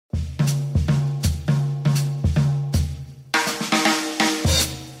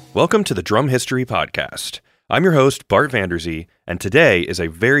Welcome to the Drum History Podcast. I'm your host, Bart Vanderzee, and today is a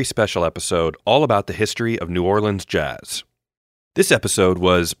very special episode all about the history of New Orleans jazz. This episode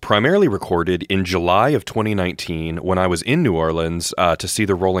was primarily recorded in July of 2019 when I was in New Orleans to see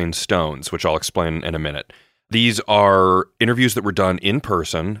the Rolling Stones, which I'll explain in a minute. These are interviews that were done in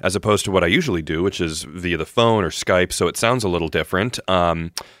person, as opposed to what I usually do, which is via the phone or Skype, so it sounds a little different.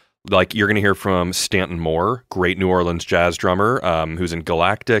 Like you're going to hear from Stanton Moore, great New Orleans jazz drummer, who's in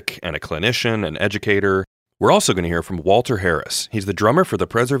Galactic and a clinician and educator. We're also going to hear from Walter Harris. He's the drummer for the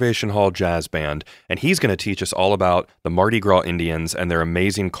Preservation Hall Jazz Band, and he's going to teach us all about the Mardi Gras Indians and their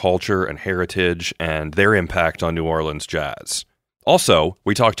amazing culture and heritage and their impact on New Orleans jazz. Also,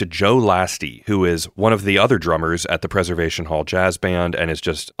 we talked to Joe Lasty, who is one of the other drummers at the Preservation Hall Jazz Band and is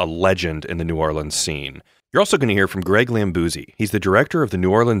just a legend in the New Orleans scene. You're also going to hear from Greg Lambuzzi. He's the director of the New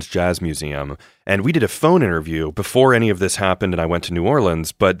Orleans Jazz Museum, and we did a phone interview before any of this happened and I went to New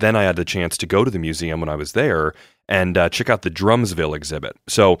Orleans, but then I had the chance to go to the museum when I was there and check out the Drumsville exhibit.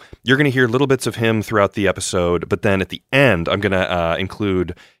 So you're going to hear little bits of him throughout the episode, but then at the end, I'm going to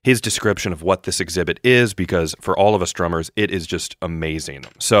include his description of what this exhibit is, because for all of us drummers, it is just amazing.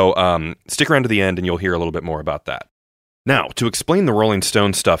 So stick around to the end and you'll hear a little bit more about that. Now, to explain the Rolling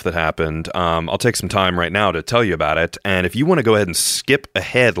Stones stuff that happened, I'll take some time right now to tell you about it, and if you want to go ahead and skip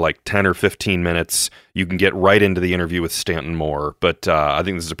ahead like 10 or 15 minutes, you can get right into the interview with Stanton Moore, but I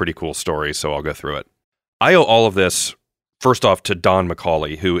think this is a pretty cool story, so I'll go through it. I owe all of this, first off, to Don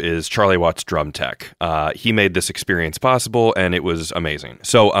McCauley, who is Charlie Watts' drum tech. He made this experience possible, and it was amazing.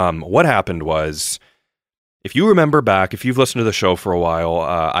 So what happened was, if you remember back, if you've listened to the show for a while,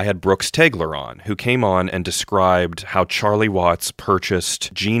 I had Brooks Tegler on, who came on and described how Charlie Watts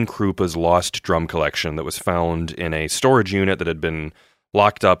purchased Gene Krupa's lost drum collection that was found in a storage unit that had been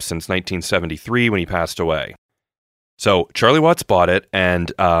locked up since 1973 when he passed away. So Charlie Watts bought it,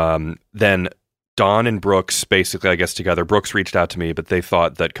 and then Don and Brooks, basically, I guess together, Brooks reached out to me, but they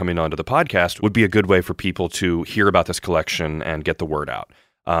thought that coming onto the podcast would be a good way for people to hear about this collection and get the word out,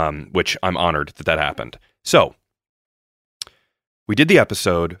 which I'm honored that happened. So, we did the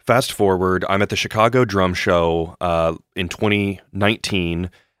episode. Fast forward, I'm at the Chicago Drum Show in 2019,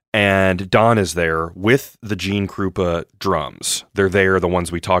 and Don is there with the Gene Krupa drums. They're there, the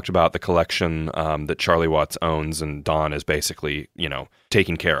ones we talked about, the collection that Charlie Watts owns, and Don is basically,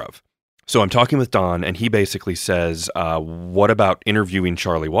 taking care of. So I'm talking with Don, and he basically says, what about interviewing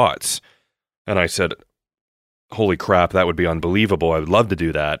Charlie Watts? And I said, holy crap, that would be unbelievable. I would love to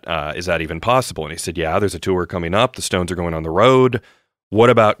do that. Is that even possible? And he said, yeah, there's a tour coming up. The Stones are going on the road. What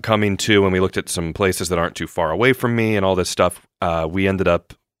about coming to, and we looked at some places that aren't too far away from me and all this stuff. We ended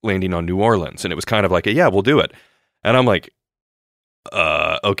up landing on New Orleans, and it was kind of like, yeah, we'll do it. And I'm like,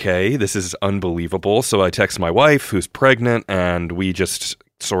 okay, this is unbelievable. So I text my wife, who's pregnant, and we just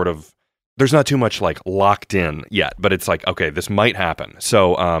sort of, there's not too much like locked in yet, but it's like, okay, this might happen.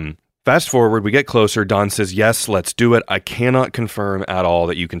 So, fast forward, we get closer. Don says, yes, let's do it. I cannot confirm at all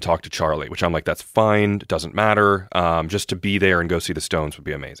that you can talk to Charlie, which I'm like, that's fine. It doesn't matter. Just to be there and go see the Stones would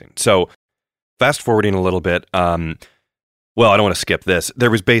be amazing. So fast forwarding a little bit. Well, I don't want to skip this.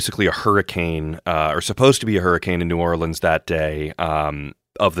 There was basically a hurricane, or supposed to be a hurricane in New Orleans that day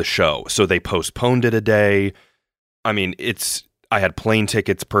of the show. So they postponed it a day. I mean, I had plane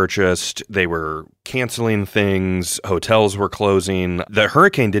tickets purchased. They were canceling things. Hotels were closing. The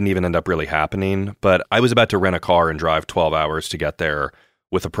hurricane didn't even end up really happening, but I was about to rent a car and drive 12 hours to get there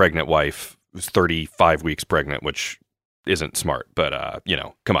with a pregnant wife who's 35 weeks pregnant, which isn't smart, but,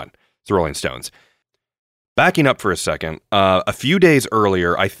 come on. It's the Rolling Stones. Backing up for a second, a few days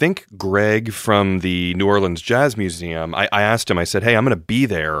earlier, I think Greg from the New Orleans Jazz Museum, I asked him, I said, hey, I'm going to be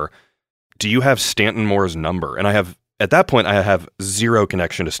there. Do you have Stanton Moore's number? And at that point, I have zero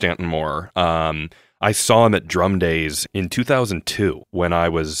connection to Stanton Moore. I saw him at Drum Days in 2002 when I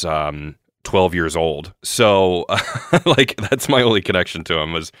was 12 years old. So, that's my only connection to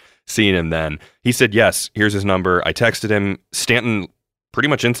him, was seeing him then. He said, yes, here's his number. I texted him. Stanton pretty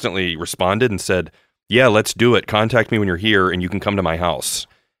much instantly responded and said, yeah, let's do it. Contact me when you're here and you can come to my house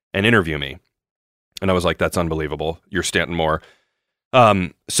and interview me. And I was like, that's unbelievable. You're Stanton Moore.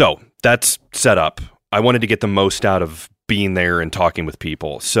 So that's set up. I wanted to get the most out of being there and talking with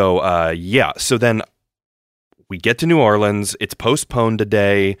people. So, so then we get to New Orleans. It's postponed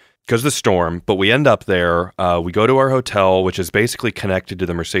today because of the storm, but we end up there. We go to our hotel, which is basically connected to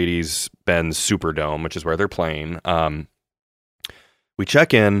the Mercedes-Benz Superdome, which is where they're playing. We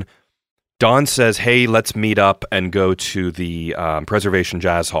check in. Don says, hey, let's meet up and go to the Preservation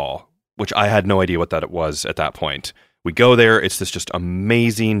Jazz Hall, which I had no idea what that was at that point. We go there. It's this just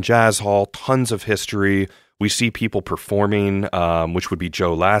amazing jazz hall, tons of history. We see people performing, which would be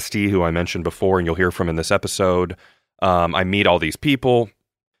Joe Lasty, who I mentioned before, and you'll hear from in this episode. I meet all these people,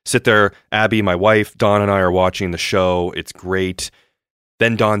 sit there. Abby, my wife, Dawn, and I are watching the show. It's great.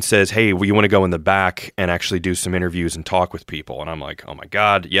 Then Dawn says, hey, you want to go in the back and actually do some interviews and talk with people? And I'm like, oh my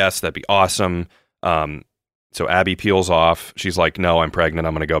God, yes, that'd be awesome. So Abby peels off. She's like, no, I'm pregnant.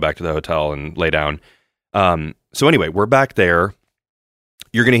 I'm going to go back to the hotel and lay down. So anyway, we're back there.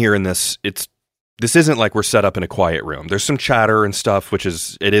 You're going to hear in this, this isn't like we're set up in a quiet room. There's some chatter and stuff, it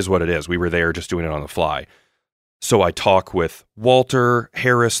is what it is. We were there just doing it on the fly. So I talk with Walter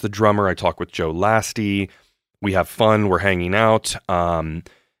Harris, the drummer. I talk with Joe Lasty. We have fun. We're hanging out.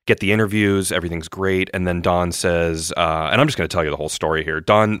 Get the interviews. Everything's great. And then Dawn says, and I'm just going to tell you the whole story here.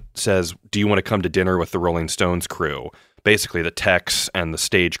 Dawn says, do you want to come to dinner with the Rolling Stones crew? Basically the techs and the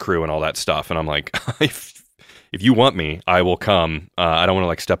stage crew and all that stuff. And I'm like, if you want me, I will come. I don't want to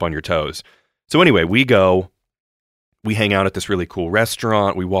like step on your toes. So anyway, we go. We hang out at this really cool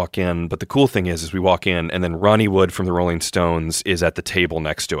restaurant. We walk in. But the cool thing is we walk in and then Ronnie Wood from the Rolling Stones is at the table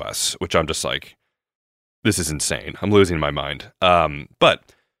next to us, which I'm just like, this is insane. I'm losing my mind.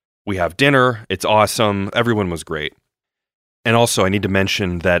 But we have dinner. It's awesome. Everyone was great. And also, I need to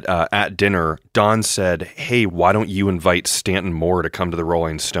mention that at dinner, Dawn said, hey, why don't you invite Stanton Moore to come to the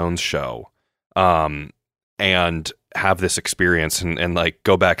Rolling Stones show and have this experience and like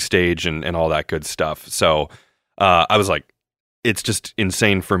go backstage and all that good stuff. So I was like, it's just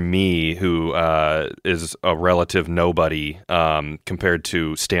insane for me, who is a relative nobody compared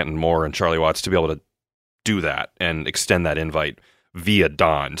to Stanton Moore and Charlie Watts, to be able to do that and extend that invite via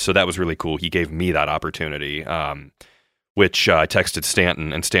Dawn. So that was really cool. He gave me that opportunity, which I texted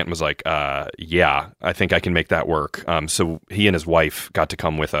Stanton, and Stanton was like, yeah, I think I can make that work. So he and his wife got to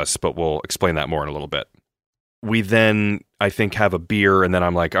come with us, but we'll explain that more in a little bit. We then, I think, have a beer, and then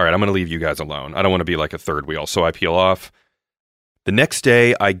I'm like, all right, I'm going to leave you guys alone. I don't want to be like a third wheel. So I peel off. The next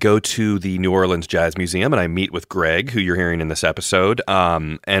day, I go to the New Orleans Jazz Museum, and I meet with Greg, who you're hearing in this episode,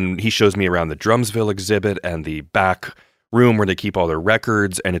 and he shows me around the Drumsville exhibit and the back room where they keep all their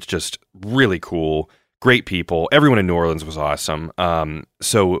records, and it's just really cool. Great people. Everyone in New Orleans was awesome.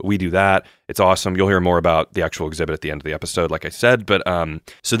 So we do that. It's awesome. You'll hear more about the actual exhibit at the end of the episode, like I said. But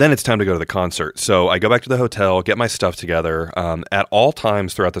so then it's time to go to the concert. So I go back to the hotel, get my stuff together. At all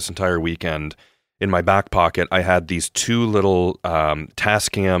times throughout this entire weekend, in my back pocket, I had these two little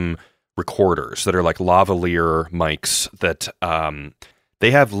Tascam recorders that are like lavalier mics that they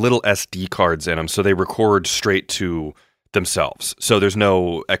have little SD cards in them, so they record straight to themselves. So there's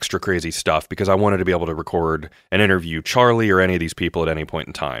no extra crazy stuff, because I wanted to be able to record and interview Charlie or any of these people at any point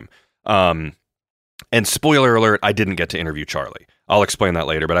in time. And spoiler alert, I didn't get to interview Charlie. I'll explain that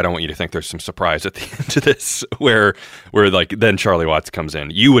later, but I don't want you to think there's some surprise at the end of this where like then Charlie Watts comes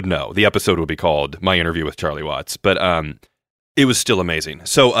in. You would know. The episode would be called My Interview with Charlie Watts, but it was still amazing.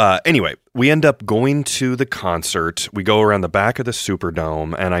 So anyway, we end up going to the concert. We go around the back of the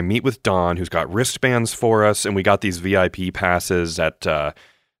Superdome, and I meet with Dawn, who's got wristbands for us, and we got these VIP passes at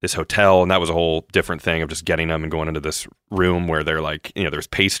this hotel, and that was a whole different thing of just getting them and going into this room where they're like, you know, there's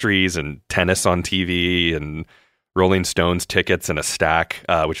pastries and tennis on TV and Rolling Stones tickets in a stack,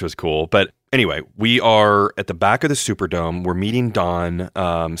 which was cool. But anyway, we are at the back of the Superdome. We're meeting Dawn.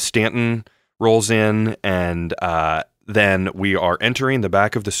 Stanton rolls in, and then we are entering the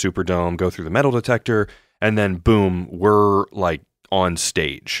back of the Superdome, go through the metal detector, and then boom, we're like on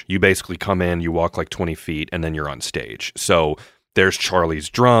stage. You basically come in, you walk like 20 feet, and then you're on stage. So there's Charlie's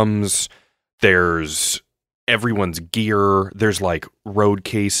drums, there's everyone's gear, there's like road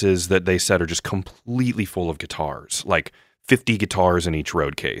cases that they said are just completely full of guitars, like 50 guitars in each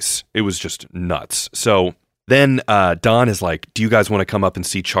road case. It was just nuts. So then Don is like, do you guys want to come up and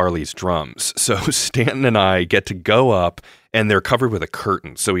see Charlie's drums? So Stanton and I get to go up, and they're covered with a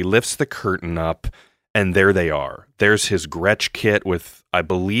curtain. So he lifts the curtain up, and there they are. There's his Gretsch kit with, I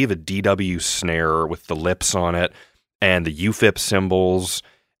believe, a DW snare with the lips on it, and the UFIP cymbals,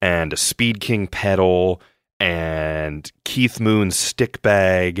 and a Speed King pedal, and Keith Moon's stick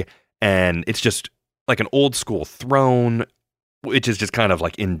bag, and it's just like an old school throne, which is just kind of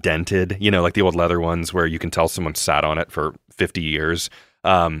like indented, you know, like the old leather ones where you can tell someone sat on it for 50 years.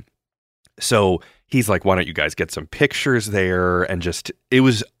 So he's like, why don't you guys get some pictures there? And just, it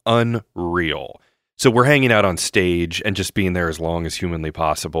was unreal. So we're hanging out on stage and just being there as long as humanly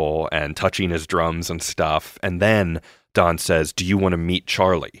possible and touching his drums and stuff. And then Don says, do you want to meet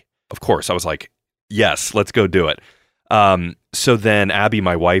Charlie? Of course. I was like, yes, let's go do it. So then Abby,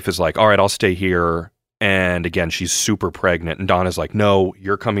 my wife, is like, all right, I'll stay here. And again, she's super pregnant. And Don is like, no,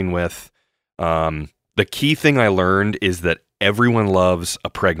 you're coming with. The key thing I learned is that everyone loves a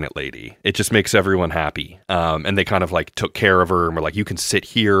pregnant lady. It just makes everyone happy. And they kind of like took care of her and were like, you can sit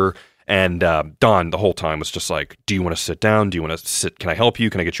here. And Don the whole time was just like, do you want to sit down? Do you want to sit? Can I help you?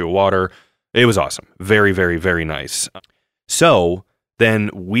 Can I get you a water? It was awesome. Very, very, very nice. So then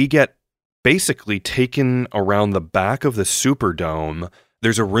we get basically taken around the back of the Superdome.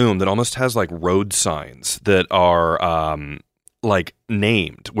 There's a room that almost has like road signs that are like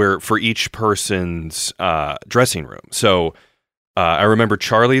named where for each person's dressing room. So I remember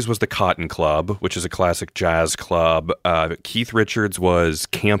Charlie's was the Cotton Club, which is a classic jazz club. Keith Richards was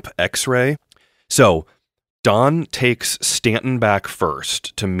Camp X-Ray. So Don takes Stanton back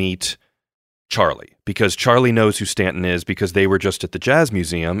first to meet Charlie, because Charlie knows who Stanton is because they were just at the Jazz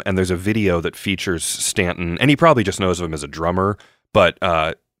Museum, and there's a video that features Stanton, and he probably just knows of him as a drummer, but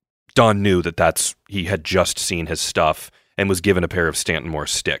Don knew that he had just seen his stuff and was given a pair of Stanton Moore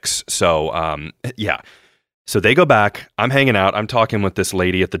sticks. So, yeah. So they go back, I'm hanging out, I'm talking with this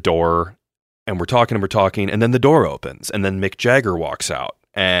lady at the door, and we're talking, and then the door opens, and then Mick Jagger walks out,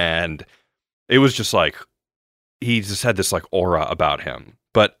 and it was just like, he just had this like aura about him,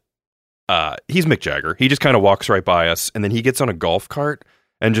 but he's Mick Jagger. He just kind of walks right by us, and then he gets on a golf cart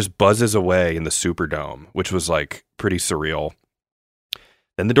and just buzzes away in the Superdome, which was like pretty surreal.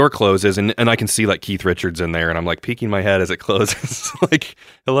 Then the door closes, and I can see like Keith Richards in there, and I'm like peeking my head as it closes, like,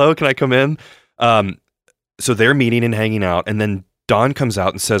 hello, can I come in? So they're meeting and hanging out, and then Don comes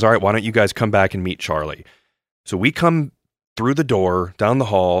out and says, all right, why don't you guys come back and meet Charlie? So we come through the door, down the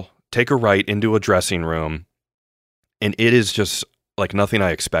hall, take a right into a dressing room, and it is just like nothing I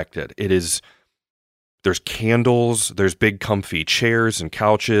expected. There's candles, there's big comfy chairs and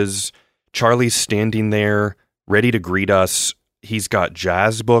couches. Charlie's standing there, ready to greet us. He's got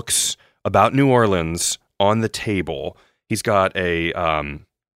jazz books about New Orleans on the table. He's got a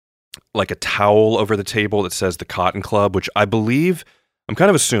towel over the table that says the Cotton Club, which I believe, I'm kind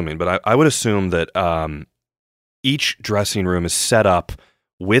of assuming, but I would assume that each dressing room is set up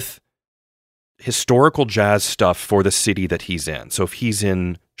with historical jazz stuff for the city that he's in. So if he's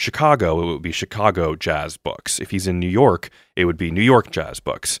in Chicago, it would be Chicago jazz books. If he's in New York, it would be New York jazz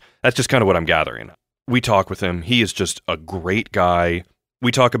books. That's just kind of what I'm gathering. We talk with him. He is just a great guy.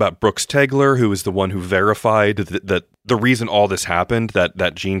 We talk about Brooks Tegler, who is the one who verified that the reason all this happened,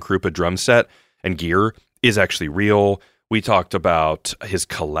 that Gene Krupa drum set and gear is actually real. We talked about his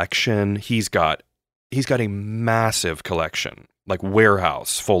collection. He's got a massive collection, like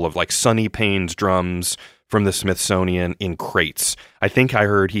warehouse full of like Sonny Payne's drums from the Smithsonian in crates. I think I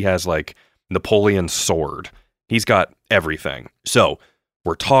heard he has like Napoleon's sword. He's got everything. So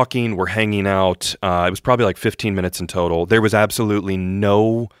we're talking, we're hanging out. It was probably like 15 minutes in total. There was absolutely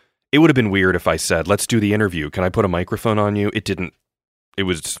it would have been weird if I said, let's do the interview. Can I put a microphone on you? It didn't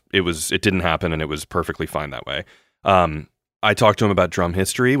happen, and it was perfectly fine that way. I talked to him about drum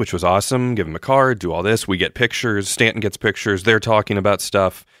history, which was awesome. Give him a card, do all this. We get pictures. Stanton gets pictures. They're talking about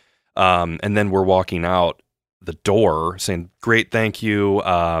stuff. And then we're walking out the door saying, great, thank you.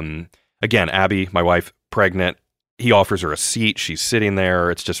 Again, Abby, my wife, pregnant. He offers her a seat. She's sitting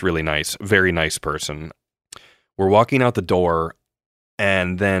there. It's just really nice. Very nice person. We're walking out the door,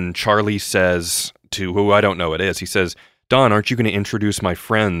 and then Charlie says to who I don't know it is, he says, Don, aren't you going to introduce my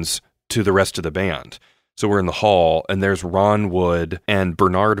friends to the rest of the band? So we're in the hall, and there's Ron Wood and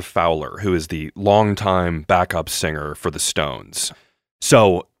Bernard Fowler, who is the longtime backup singer for the Stones.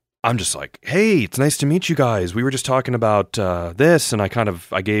 So I'm just like, hey, it's nice to meet you guys. We were just talking about this, and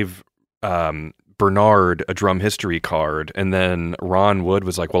I gave Bernard a drum history card, and then Ron Wood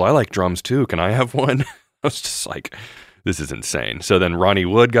was like, well, I like drums too. Can I have one? I was just like, this is insane. So then Ronnie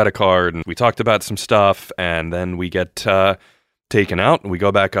Wood got a card, and we talked about some stuff, and then we get taken out, and we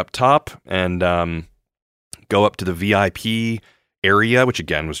go back up top, and go up to the VIP area, which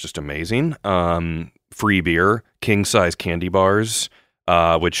again was just amazing. Free beer, king-size candy bars,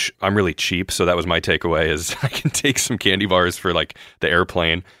 which I'm really cheap, so that was my takeaway, is I can take some candy bars for like the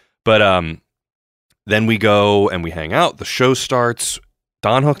airplane. But then we go and we hang out. The show starts.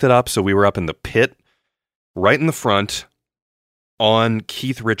 Don hooked it up, so we were up in the pit, right in the front, on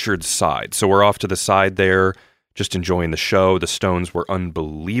Keith Richards' side. So we're off to the side there, just enjoying the show. The Stones were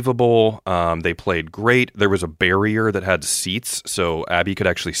unbelievable. They played great. There was a barrier that had seats, so Abby could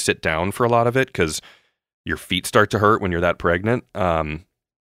actually sit down for a lot of it, because your feet start to hurt when you're that pregnant.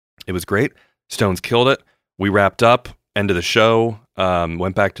 It was great. Stones killed it. We wrapped up, end of the show,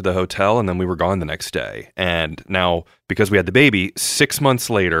 went back to the hotel, and then we were gone the next day. And now, because we had the baby, 6 months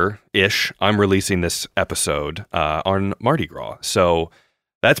later-ish, I'm releasing this episode on Mardi Gras. So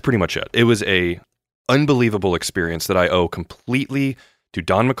that's pretty much it. It was a unbelievable experience that I owe completely to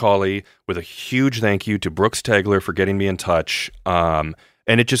Don McCauley, with a huge thank you to Brooks Tegler for getting me in touch. And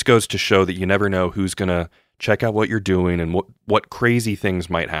it just goes to show that you never know who's going to check out what you're doing and what crazy things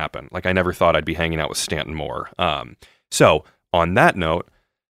might happen. Like, I never thought I'd be hanging out with Stanton Moore. So on that note,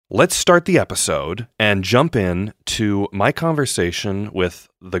 let's start the episode and jump in to my conversation with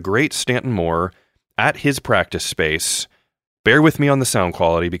the great Stanton Moore at his practice space. Bear with me on the sound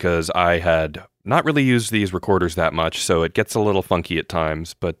quality because I had not really used these recorders that much, so it gets a little funky at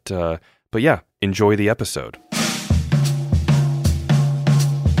times. But yeah, enjoy the episode.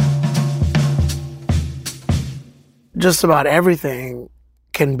 Just about everything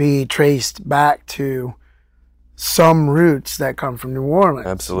can be traced back to some roots that come from New Orleans.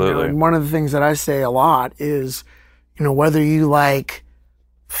 Absolutely. And one of the things that I say a lot is, whether you like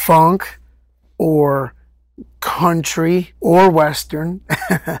funk or country or Western,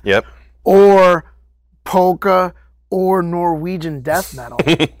 yep, or polka or Norwegian death metal,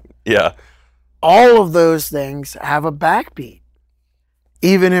 yeah, all of those things have a backbeat.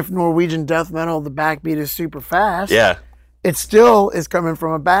 Even if Norwegian death metal, the backbeat is super fast, yeah, it still is coming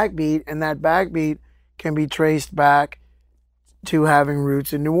from a backbeat, and that backbeat can be traced back to having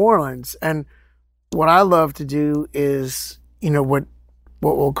roots in New Orleans. And what I love to do is, what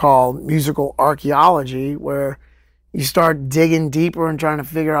we'll call musical archaeology, where you start digging deeper and trying to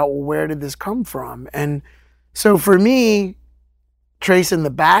figure out, well, where did this come from? And so for me, tracing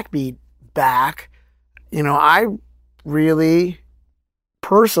the backbeat back, I really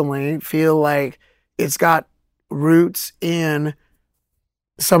personally feel like it's got roots in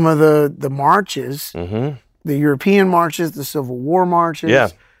some of the marches, mm-hmm. the European marches, the Civil War marches, yeah,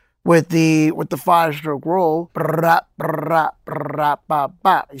 with the 5-stroke roll.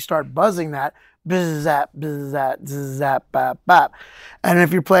 You start buzzing that, bzzap, bzzap, bzzap, bap, bap. And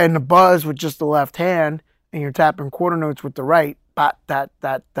if you're playing the buzz with just the left hand and you're tapping quarter notes with the right, bat, that,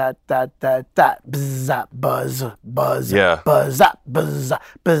 bzzap, buzz, buzz, yeah, buzzap, buzzap,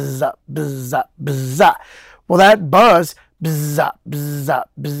 buzzap, buzzap, buzzap. Well, that buzz, bzzap, bzzap,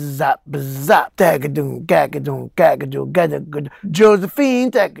 bzzap, bzzap, tagadoon, gagadoon, gagadoon, gagadoon,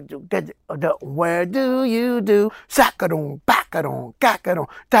 Josephine, tagadoon, where do you do? Sakadoon, bakadoon, gagadoon,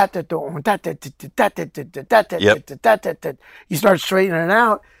 tatadoon, tatadoon. You start straightening it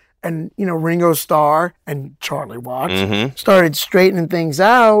out, and Ringo Starr and Charlie Watts mm-hmm. started straightening things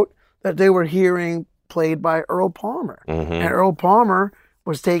out that they were hearing played by Earl Palmer. Mm-hmm. And Earl Palmer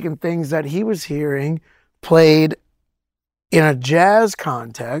was taking things that he was hearing played in a jazz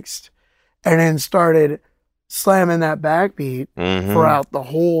context, and then started slamming that backbeat mm-hmm. throughout the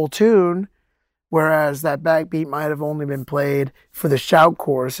whole tune, whereas that backbeat might have only been played for the shout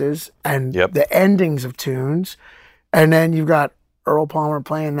choruses and the endings of tunes. And then you've got Earl Palmer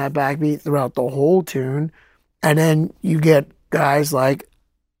playing that backbeat throughout the whole tune, and then you get guys like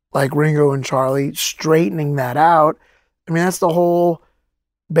Ringo and Charlie straightening that out. I mean, that's the whole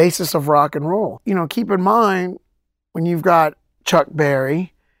basis of rock and roll. Keep in mind, when you've got Chuck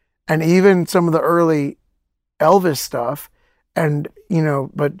Berry and even some of the early Elvis stuff, and,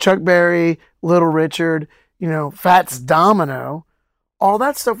 but Chuck Berry, Little Richard, Fats Domino, all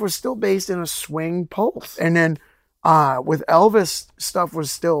that stuff was still based in a swing pulse. And then with Elvis, stuff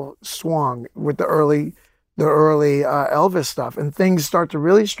was still swung with the early Elvis stuff, and things start to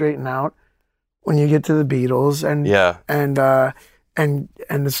really straighten out when you get to the Beatles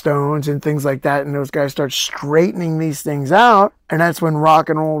and the Stones and things like that, and those guys start straightening these things out, and that's when rock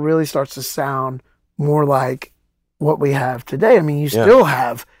and roll really starts to sound more like what we have today. I mean, you still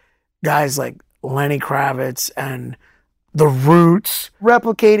have guys like Lenny Kravitz and the Roots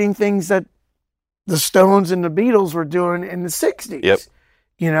replicating things that the Stones and the Beatles were doing in the 60s. Yep.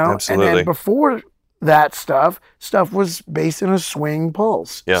 Absolutely. And then before that stuff was based in a swing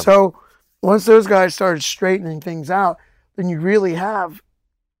pulse. Yeah. So once those guys started straightening things out, then you really have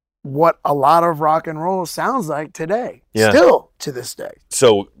what a lot of rock and roll sounds like today. Yeah. Still to this day.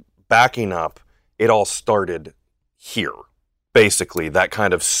 So backing up, it all started here. Basically, that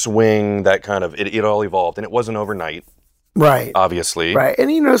kind of swing, it all evolved, and it wasn't overnight. Right. Obviously. Right.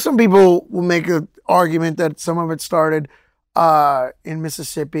 And some people will make an argument that some of it started in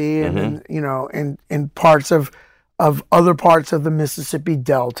Mississippi and mm-hmm. in parts of other parts of the Mississippi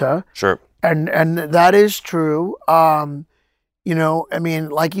Delta. Sure. And that is true. I mean,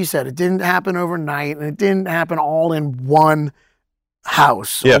 like you said, it didn't happen overnight, and it didn't happen all in one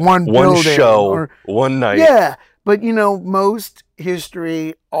house, one building, show, one night. Yeah, but most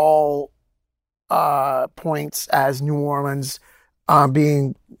history all points as New Orleans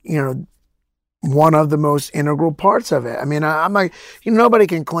being one of the most integral parts of it. I mean, I'm like, nobody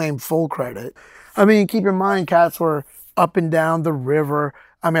can claim full credit. I mean, keep in mind, cats were up and down the river.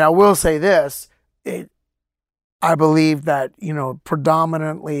 I mean, I will say this, I believe that,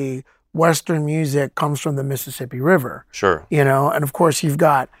 predominantly Western music comes from the Mississippi River. Sure. And of course you've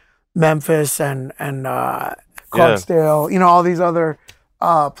got Memphis and Clarksdale, all these other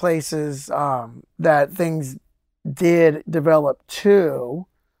places that things did develop too.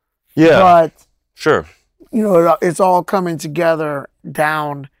 Yeah. But, sure. It's all coming together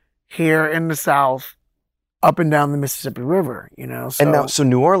down here in the South, up and down the Mississippi River, So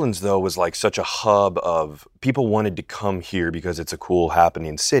New Orleans, though, was like such a hub of people wanted to come here because it's a cool,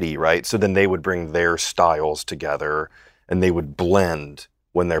 happening city, right? So then they would bring their styles together and they would blend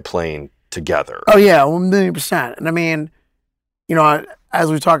when they're playing together. Oh, yeah, 1,000,000%. And I mean,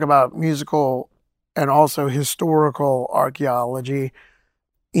 as we talk about musical and also historical archaeology,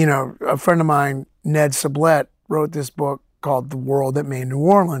 a friend of mine, Ned Sublette, wrote this book called The World That Made New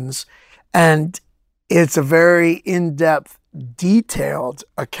Orleans. And it's a very in-depth, detailed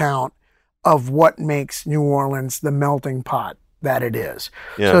account of what makes New Orleans the melting pot that it is.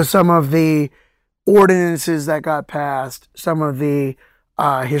 Yeah. So some of the ordinances that got passed, some of the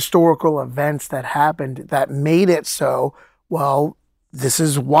historical events that happened that made it so, well, this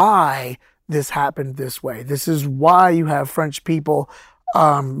is why this happened this way. This is why you have French people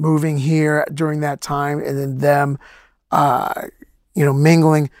moving here during that time, and then them,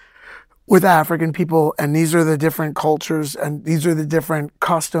 mingling with African people. And these are the different cultures and these are the different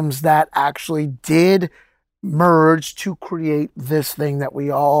customs that actually did merge to create this thing that we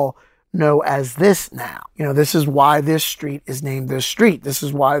all know as this now. This is why this street is named this street. This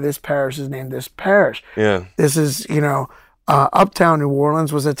is why this parish is named this parish. Yeah. This is, uptown New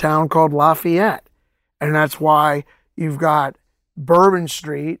Orleans was a town called Lafayette. And that's why you've got Bourbon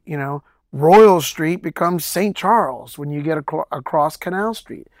Street, Royal Street becomes St. Charles when you get across Canal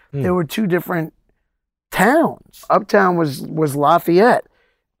Street. There were two different towns. Uptown was Lafayette,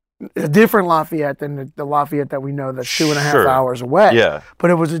 a different Lafayette than the Lafayette that we know that's 2.5 hours away. Yeah. But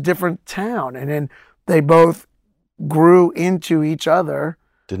it was a different town. And then they both grew into each other.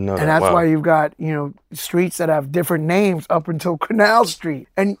 Didn't know that. And that's wow. why you've got, streets that have different names up until Canal Street.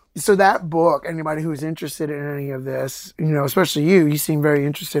 And so that book, anybody who's interested in any of this, especially you seem very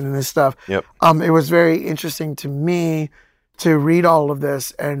interested in this stuff. Yep. It was very interesting to me to read all of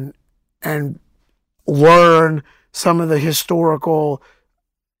this and learn some of the historical,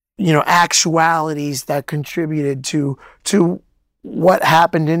 actualities that contributed to what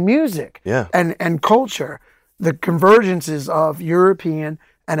happened in music and culture. The convergences of European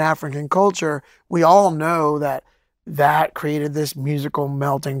and African culture, we all know that created this musical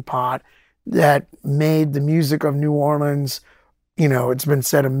melting pot that made the music of New Orleans, it's been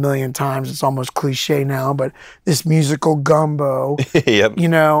said 1,000,000 times, it's almost cliche now, but this musical gumbo. Yep.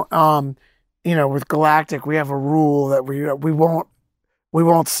 With Galactic, we have a rule that we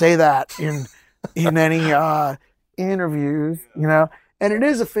won't say that in any interviews, and it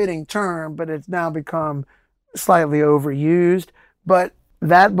is a fitting term, but it's now become slightly overused. But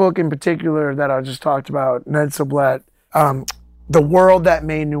that book in particular that I just talked about, Ned Sublette, The World That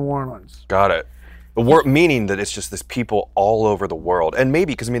Made New Orleans. Got it. Meaning that it's just this people all over the world. And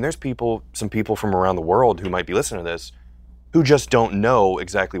maybe, because there's some people from around the world who might be listening to this who just don't know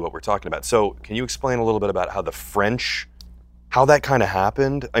exactly what we're talking about. So can you explain a little bit about how the French, how that kind of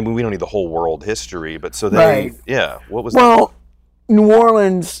happened? We don't need the whole world history, but so they, what was that? Well, New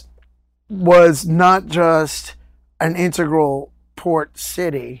Orleans was not just an integral port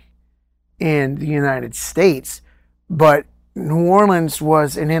city in the United States, but New Orleans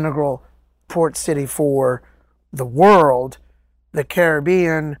was an integral port city for the world, the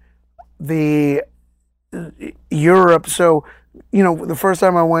Caribbean, the Europe. So, the first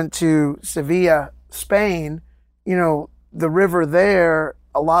time I went to Sevilla, Spain, the river there,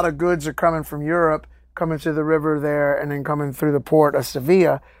 a lot of goods are coming from Europe, coming to the river there, and then coming through the port of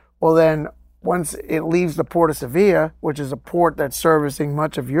Sevilla. Well, then once it leaves the port of Sevilla, which is a port that's servicing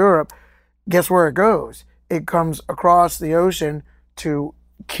much of Europe, guess where it goes? It comes across the ocean to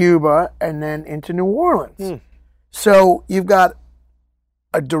Cuba and then into New Orleans. So you've got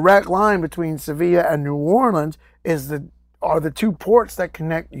a direct line between Sevilla and New Orleans are the two ports that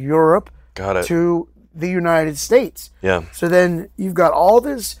connect Europe to the United States. Yeah. So then you've got all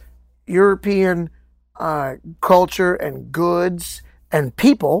this European culture and goods and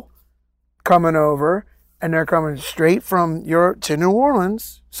people coming over, and they're coming straight from Europe to New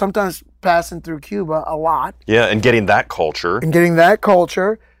Orleans, sometimes passing through Cuba a lot. Yeah, and getting that culture. And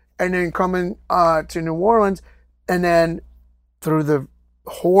then coming to New Orleans, and then through the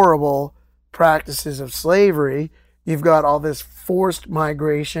horrible practices of slavery, you've got all this forced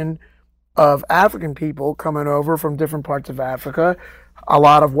migration of African people coming over from different parts of Africa, a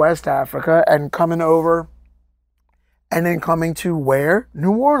lot of West Africa, and coming over and then coming to where?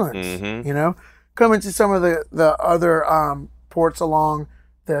 New Orleans, you know, coming to some of the other ports along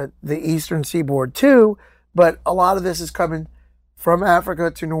the eastern seaboard too. But a lot of this is coming from Africa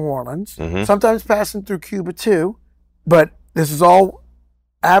to New Orleans, sometimes passing through Cuba too. But this is all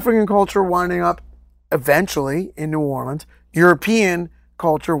African culture winding up eventually in New Orleans, European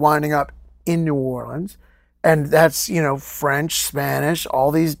culture winding up in New Orleans. And that's, you know, French, Spanish,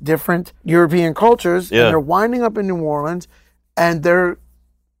 all these different European cultures. Yeah. And they're winding up in New Orleans and they're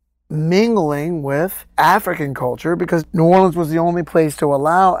mingling with African culture because New Orleans was the only place to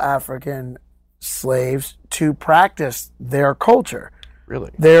allow African slaves to practice their culture.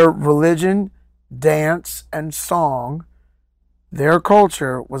 Really? Their religion, dance, and song, their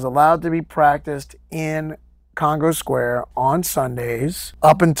culture was allowed to be practiced in Congo Square on Sundays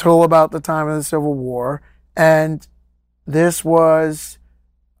up until about the time of the Civil War. And this was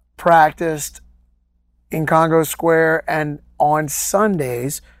practiced in Congo Square and on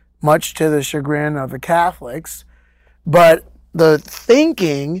Sundays, much to the chagrin of the Catholics. But the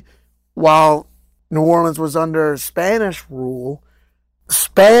thinking, while New Orleans was under Spanish rule,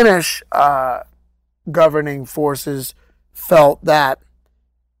 Spanish governing forces felt that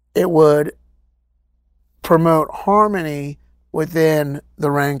it would promote harmony within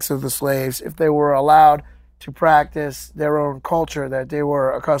the ranks of the slaves if they were allowed to practice their own culture that they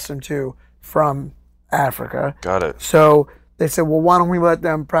were accustomed to from Africa. Got it. So they said, well, why don't we let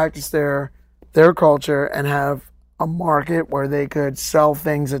them practice their culture and have a market where they could sell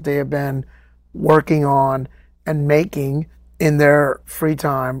things that they have been working on and making in their free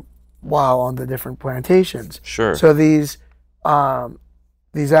time while on the different plantations. Sure. So these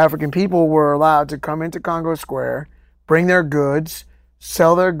African people were allowed to come into Congo Square, bring their goods,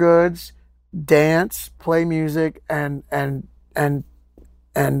 sell their goods, dance, play music, and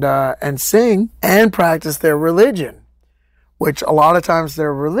sing, and practice their religion. Which a lot of times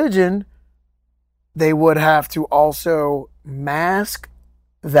their religion, they would have to also mask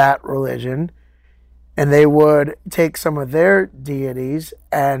that religion, and they would take some of their deities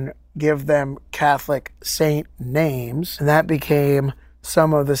and give them Catholic saint names, and that became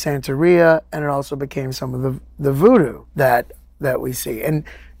some of the Santeria, and it also became some of the voodoo that we see. And,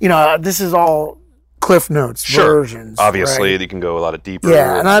 you know, this is all Cliff Notes versions. Obviously, right? You can go a lot of deeper.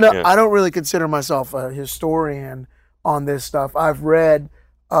 Yeah, and I don't really consider myself a historian on this stuff. I've read,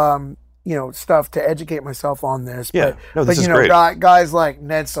 stuff to educate myself on this. Yeah, but is great. Guys like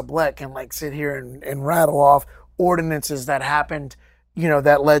Ned Sublette can like sit here and rattle off ordinances that happened,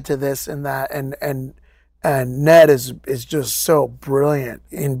 that led to this and that, and Ned is just so brilliant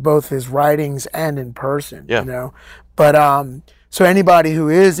in both his writings and in person. Yeah. But so anybody who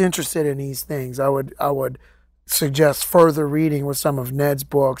is interested in these things, I would suggest further reading with some of Ned's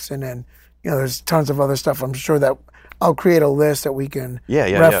books, and then there's tons of other stuff. I'm sure that I'll create a list that we can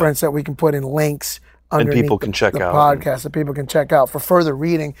reference that we can put in links underneath and people can check the out podcast that people can check out for further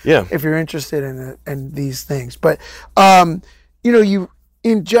reading. Yeah. If you're interested in these things, but you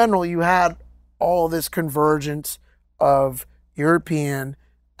in general you had all this convergence of European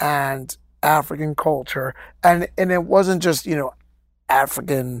and African culture, and it wasn't just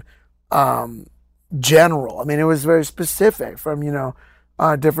African general. I mean, it was very specific from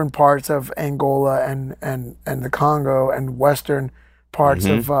different parts of Angola and the Congo and western parts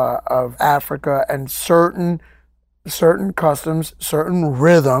of Africa, and certain customs, certain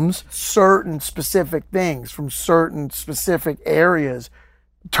rhythms, certain specific things from certain specific areas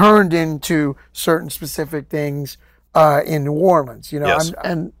turned into certain specific things in New Orleans. Yes.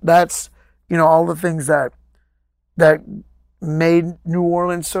 And that's all the things that made New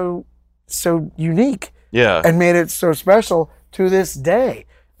Orleans so unique. Yeah. And made it so special to this day.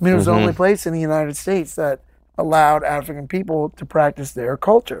 I mean, it was the only place in the United States that allowed African people to practice their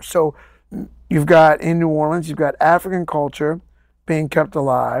culture. So you've got, in New Orleans, you've got African culture being kept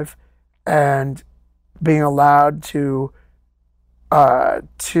alive and being allowed to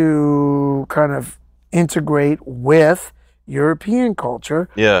kind of integrate with European culture.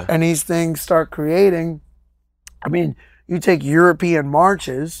 Yeah. And these things start creating, I mean, you take European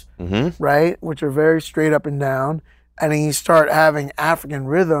marches, right, which are very straight up and down, and then you start having African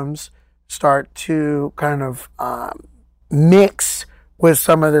rhythms start to kind of mix with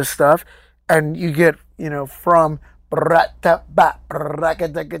some of this stuff, and you get, from well,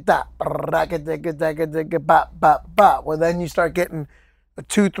 then you start getting a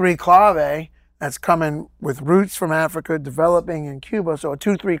 2-3 clave that's coming with roots from Africa developing in Cuba. So a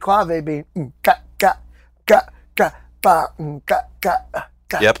 2-3 clave being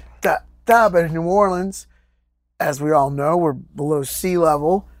Yep. da. But in New Orleans, as we all know, we're below sea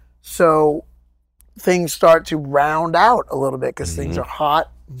level. So things start to round out a little bit because things are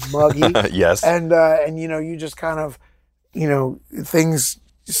hot, muggy. Yes. And you just kind of, things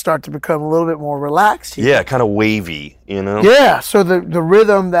start to become a little bit more relaxed here. Yeah, kind of wavy, Yeah, so the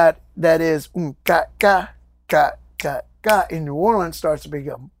rhythm that is ga ga ga ga ga in New Orleans starts to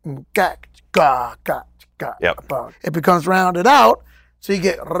become ga ga ga ga. Yep. It becomes rounded out, so you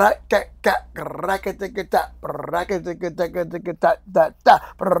get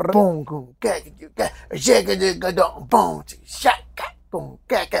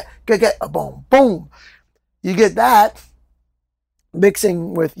boom. You get that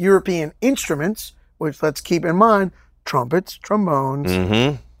mixing with European instruments, which, let's keep in mind, trumpets,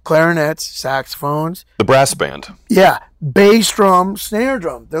 trombones, clarinets, saxophones. The brass band. Yeah. Bass drum, snare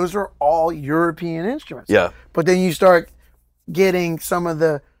drum. Those are all European instruments. Yeah. But then you start getting some of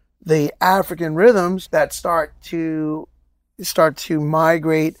the African rhythms that start to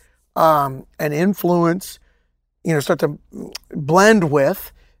migrate and influence, start to blend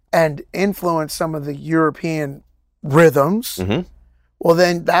with and influence some of the European rhythms. Well,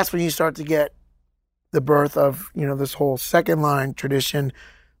 then that's when you start to get the birth of, this whole second line tradition,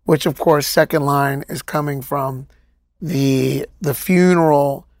 which of course second line is coming from the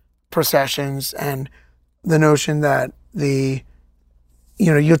funeral processions and the notion that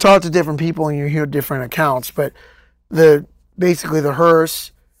you'll talk to different people and you hear different accounts, but basically the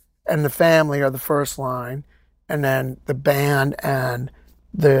hearse and the family are the first line, and then the band and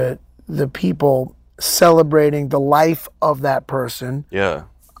the people celebrating the life of that person. Yeah.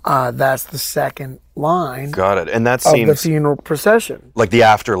 That's the second line. Got it. And that seems of the funeral procession. Like the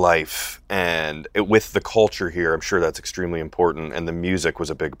afterlife, and with the culture here, I'm sure that's extremely important, and the music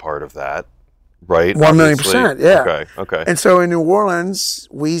was a big part of that, right? 1,000,000%, yeah. Okay. And so in New Orleans,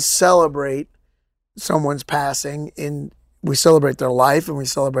 we celebrate someone's passing, we celebrate their life, and we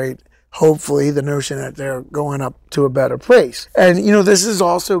celebrate, hopefully, the notion that they're going up to a better place. And, this is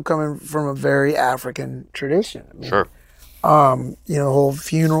also coming from a very African tradition. Sure. The whole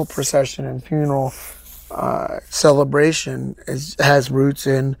funeral procession and funeral celebration has roots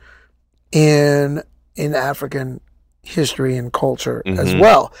in African history and culture as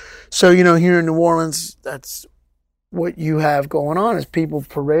well. So, here in New Orleans, that's what you have going on is people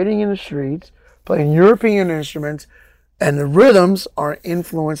parading in the streets, playing European instruments, and the rhythms are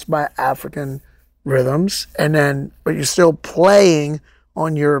influenced by African rhythms, but you're still playing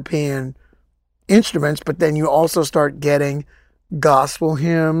on European instruments, but then you also start getting gospel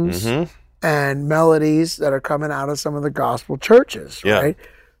hymns and melodies that are coming out of some of the gospel churches, right?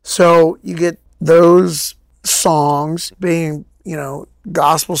 So you get those songs being,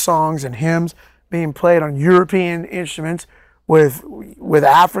 gospel songs and hymns being played on European instruments with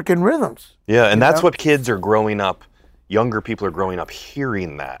African rhythms. Yeah, and that's what kids are growing up, younger people are growing up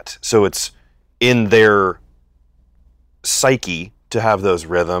hearing that. So it's in their psyche to have those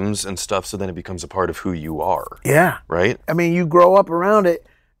rhythms and stuff, so then it becomes a part of who you are. Yeah. Right? I mean, you grow up around it,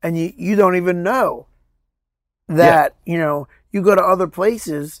 and you don't even know that, you go to other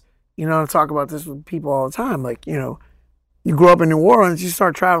places, I talk about this with people all the time, like, you grow up in New Orleans, you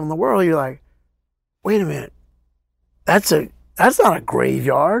start traveling the world, you're like, wait a minute, that's not a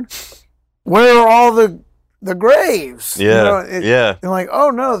graveyard. Where are all the graves? Yeah, You're like, oh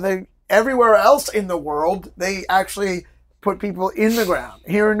no, everywhere else in the world, they actually put people in the ground.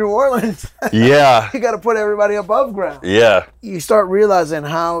 Here in New Orleans, you got to put everybody above ground. Yeah. You start realizing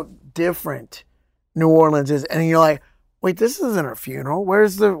how different New Orleans is, and you're like, wait, this isn't a funeral.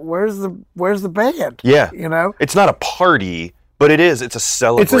 Where's the band? Yeah. It's not a party, but it is. It's a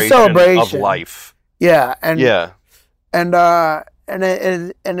celebration. It's a celebration of life. Yeah. And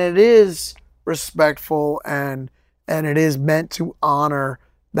it is respectful, and it is meant to honor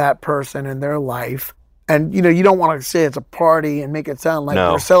that person and their life. And, you don't want to say it's a party and make it sound like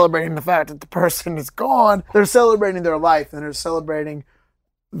they're celebrating the fact that the person is gone. They're celebrating their life, and they're celebrating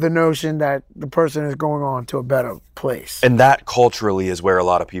the notion that the person is going on to a better place. And that culturally is where a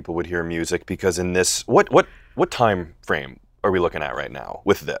lot of people would hear music, because in this, what time frame are we looking at right now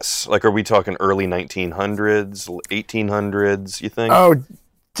with this? Like, are we talking early 1900s, 1800s, you think? Oh,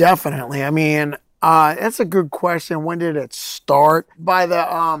 definitely. I mean, that's a good question. When did it start? By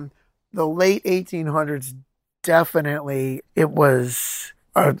the late 1800s, definitely it was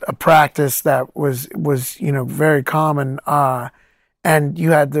a practice that was very common. And you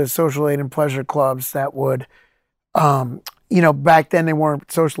had the social aid and pleasure clubs that would, back then they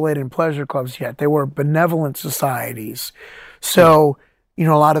weren't social aid and pleasure clubs yet. They were benevolent societies. So, a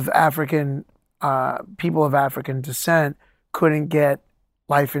lot of African people of African descent couldn't get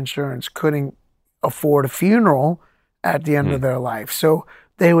life insurance couldn't afford a funeral at the end of their life. So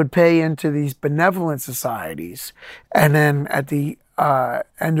they would pay into these benevolent societies. And then at the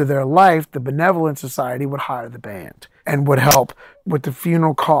end of their life, the benevolent society would hire the band and would help with the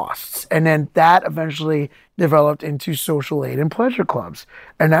funeral costs. And then that eventually developed into social aid and pleasure clubs.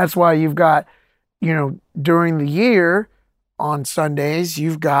 And that's why you've got, during the year on Sundays,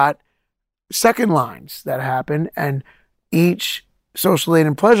 you've got second lines that happen, and each social aid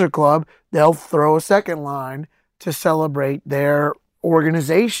and pleasure club, they'll throw a second line to celebrate their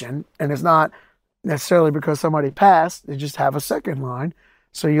organization. And it's not necessarily because somebody passed, they just have a second line.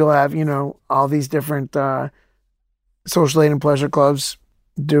 So you'll have, all these different social aid and pleasure clubs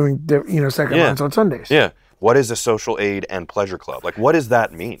doing, second lines on Sundays. Yeah. What is a social aid and pleasure club? Like, what does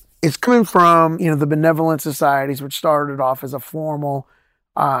that mean? It's coming from, the benevolent societies, which started off as a formal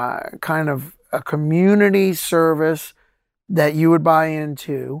kind of a community service that you would buy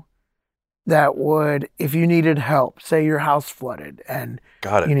into, that would, if you needed help, say your house flooded and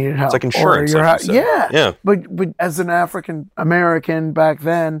you needed help. It's like insurance. Yeah. But as an African American back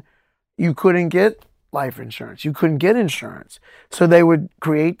then, you couldn't get life insurance. You couldn't get insurance. So they would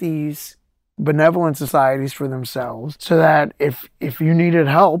create these benevolent societies for themselves so that if you needed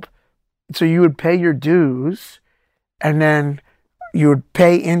help, so you would pay your dues, and then you would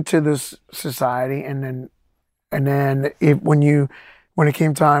pay into this society, and then when it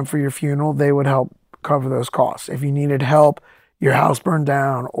came time for your funeral, they would help cover those costs. If you needed help, your house burned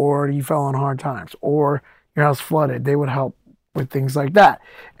down, or you fell on hard times, or your house flooded, they would help with things like that.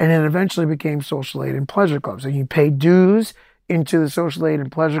 And then eventually became social aid and pleasure clubs. So you pay dues into the social aid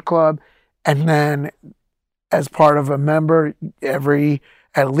and pleasure club, and then as part of a member,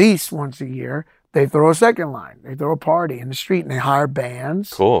 at least once a year, they throw a second line. They throw a party in the street, and they hire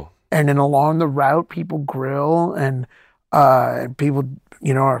bands. Cool. And then along the route, people grill, and people,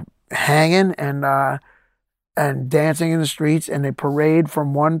 are hanging and dancing in the streets, and they parade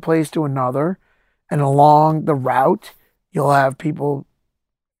from one place to another. And along the route, you'll have people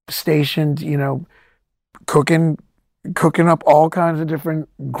stationed, cooking up all kinds of different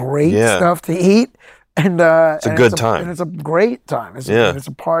great stuff to eat. And it's a good time. And it's a great time. It's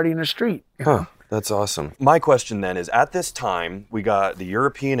a party in the street. Huh. That's awesome. My question then is, at this time, we got the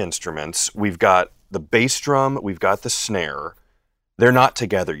European instruments, we've got the bass drum, we've got the snare. They're not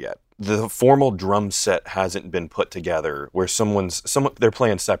together yet. The formal drum set hasn't been put together where they're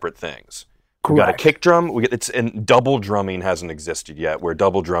playing separate things. We've got a kick drum. And double drumming hasn't existed yet, where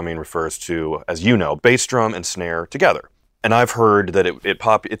double drumming refers to, as you know, bass drum and snare together. And I've heard that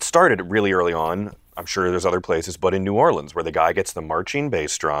it started really early on. I'm sure there's other places, but in New Orleans, where the guy gets the marching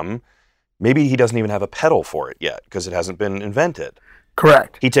bass drum, maybe he doesn't even have a pedal for it yet because it hasn't been invented.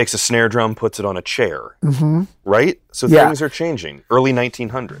 Correct. He takes a snare drum, puts it on a chair, right? So things are changing. Early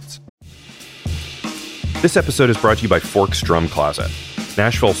 1900s. This episode is brought to you by Forks Drum Closet,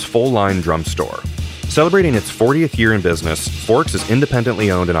 Nashville's full-line drum store. Celebrating its 40th year in business, Forks is independently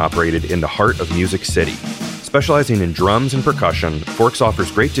owned and operated in the heart of Music City. Specializing in drums and percussion, Forks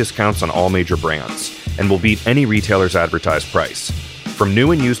offers great discounts on all major brands and will beat any retailer's advertised price. From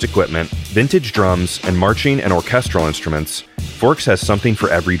new and used equipment, vintage drums, and marching and orchestral instruments, Forks has something for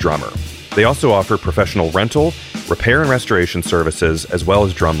every drummer. They also offer professional rental, repair and restoration services, as well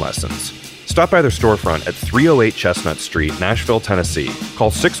as drum lessons. Stop by their storefront at 308 Chestnut Street, Nashville, Tennessee. Call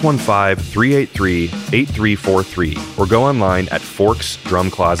 615-383-8343 or go online at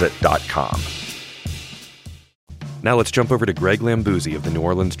forksdrumcloset.com. Now let's jump over to Greg Lambuzzi of the New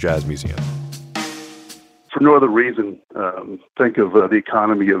Orleans Jazz Museum. For no other reason, think of the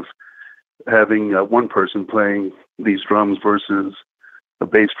economy of having one person playing these drums versus a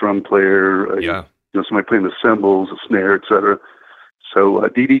bass drum player, somebody playing the cymbals, a snare, etc. So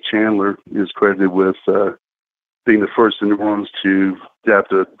D.D. Chandler is credited with being the first in New Orleans to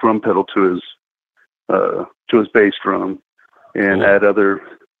adapt a drum pedal to his bass drum and add other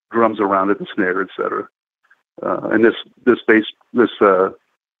drums around it, the snare, etc. And this bass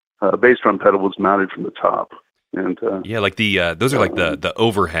drum pedal was mounted from the top. And like those are like the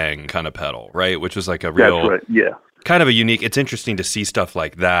overhang kind of pedal, right? Which was like a real, that's right, yeah, kind of a unique. It's interesting to see stuff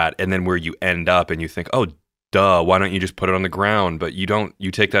like that, and then where you end up, and you think, oh, duh, why don't you just put it on the ground? But you don't. You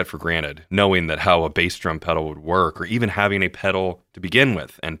take that for granted, knowing that how a bass drum pedal would work, or even having a pedal to begin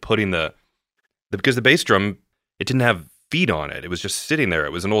with, and putting because the bass drum, it didn't have feet on it. It was just sitting there.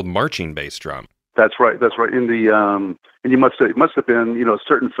 It was an old marching bass drum. That's right. In the and it must have been a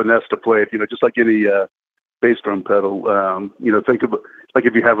certain finesse to play it. Just like any bass drum pedal. Think of like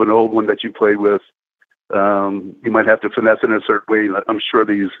if you have an old one that you played with, you might have to finesse it in a certain way. I'm sure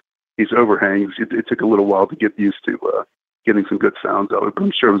these overhangs, it took a little while to get used to getting some good sounds out of it. But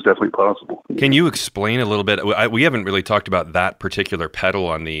I'm sure it was definitely possible. Can you explain a little bit? We haven't really talked about that particular pedal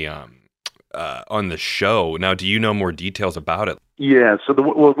on the show. Now, do you know more details about it? Yeah. So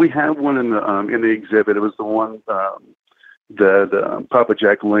we have one in the exhibit. It was the one that Papa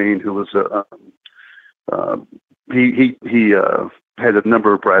Jack Lane, who was he had a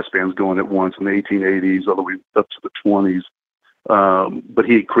number of brass bands going at once in the 1880s all the way up to the 20s. But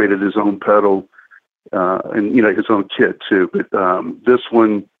he created his own pedal and his own kit too. But this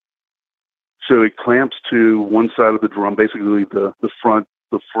one, so it clamps to one side of the drum, basically the front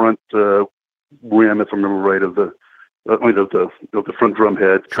rim, if I remember right, of the front drum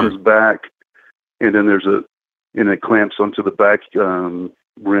head comes back, and then it clamps onto the back rim,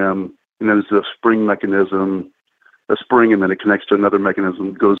 and then there's a spring mechanism, and then it connects to another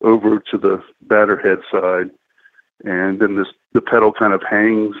mechanism, goes over to the batter head side, and then the pedal kind of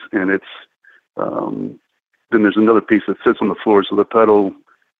hangs, and it's then there's another piece that sits on the floor, so the pedal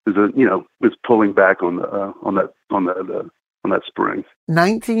is pulling back on that spring.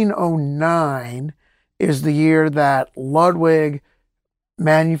 1909 is the year that Ludwig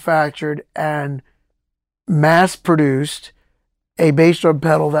manufactured and mass-produced a bass drum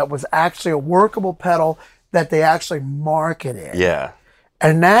pedal that was actually a workable pedal that they actually marketed. Yeah.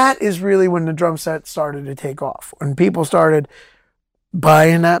 And that is really when the drum set started to take off. When people started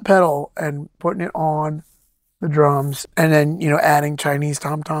buying that pedal and putting it on the drums, and then, adding Chinese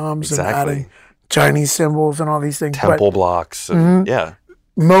tom-toms and adding Chinese cymbals and all these things. Temple blocks. And, yeah.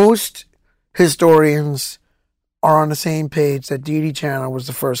 Most historians are on the same page that Dee Dee Chandler was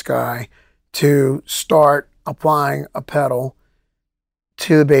the first guy to start applying a pedal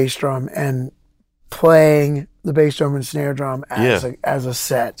to the bass drum and playing the bass drum and snare drum as a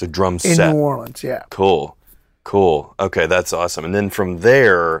set. It's a drum set. In New Orleans, yeah. Cool. Okay, that's awesome. And then from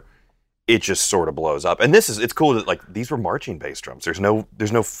there, it just sort of blows up. And it's cool that these were marching bass drums. There's no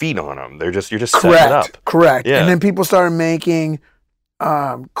feet on them. You're just setting it up. Correct. Yeah. And then people started making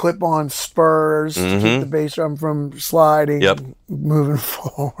clip-on spurs to keep the bass drum from sliding, and moving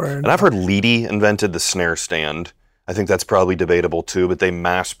forward. And I've heard Leedy invented the snare stand. I think that's probably debatable too, but they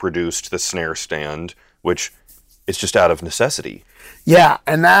mass-produced the snare stand, which is just out of necessity. Yeah,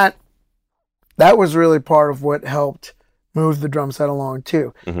 and that was really part of what helped move the drum set along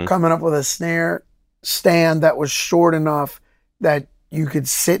too. Coming up with a snare stand that was short enough that you could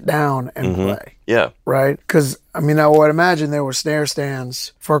sit down and play. Yeah. Right? Because, I would imagine there were snare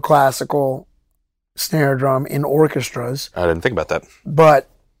stands for classical snare drum in orchestras. I didn't think about that. But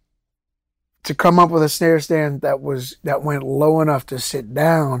to come up with a snare stand that went low enough to sit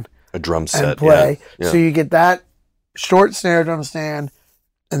down, a drum set, and play. Yeah. So you get that short snare drum stand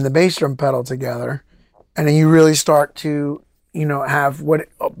and the bass drum pedal together, and then you really start to have what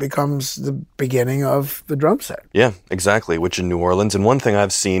becomes the beginning of the drum set. Yeah, exactly, which in New Orleans. And one thing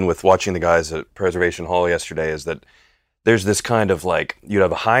I've seen with watching the guys at Preservation Hall yesterday is that there's this kind of you'd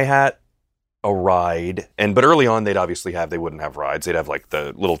have a hi-hat, a ride, but early on they wouldn't have rides. They'd have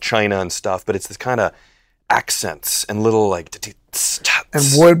the little china and stuff, but it's this kind of accents and little and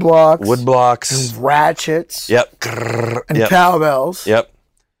wood blocks and ratchets. Yep. And cowbells. Yep.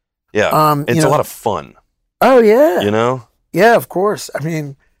 Yeah. It's a lot of fun. Oh yeah. Yeah, of course.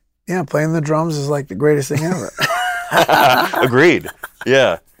 playing the drums is the greatest thing ever. Agreed.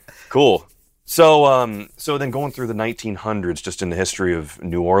 Yeah. Cool. So then going through the 1900s, just in the history of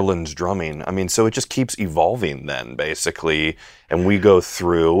New Orleans drumming, so it just keeps evolving then, basically. And we go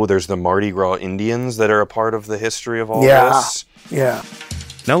through, there's the Mardi Gras Indians that are a part of the history of all this. Yeah.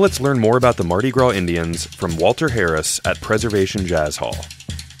 Now let's learn more about the Mardi Gras Indians from Walter Harris at Preservation Jazz Hall.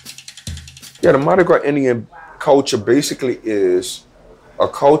 Yeah, the Mardi Gras Indian culture basically is a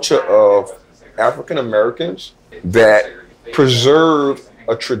culture of African Americans that preserve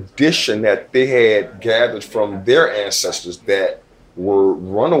a tradition that they had gathered from their ancestors that were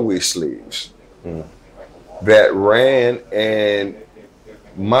runaway slaves that ran and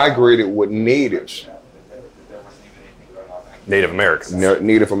migrated with natives. Native Americans.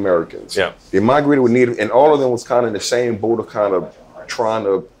 Native Americans. Yeah. They migrated with native, and all of them was kind of in the same boat of kind of trying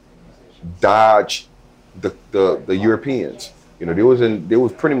to dodge the Europeans. They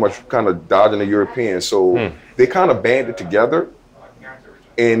was pretty much kind of dodging the Europeans. So they kind of banded together,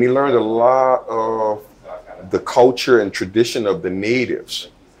 and they learned a lot of the culture and tradition of the natives.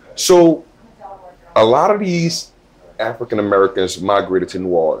 So a lot of these African Americans migrated to New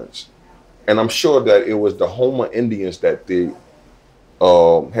Orleans. And I'm sure that it was the Houma Indians that they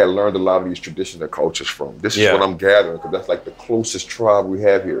had learned a lot of these traditions and cultures from. This is what I'm gathering, because that's the closest tribe we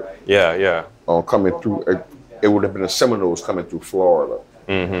have here. Yeah. Coming through, it would have been the Seminoles coming through Florida.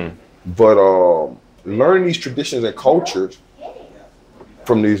 Mm-hmm. But learning these traditions and cultures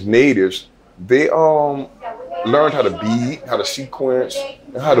from these natives, they learned how to bead, how to sequence,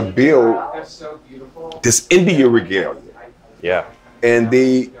 and how to build this India regalia. Yeah. And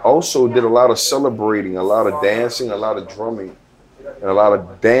they also did a lot of celebrating, a lot of dancing, a lot of drumming, and a lot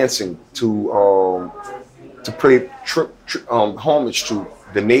of dancing to pay homage to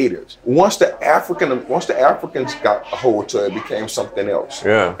the natives. Once the Africans got a hold to it, it became something else.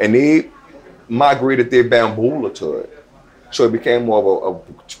 Yeah. And they migrated their bambula to it, so it became more of a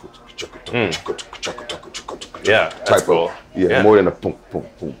type cool. More than a boom, boom,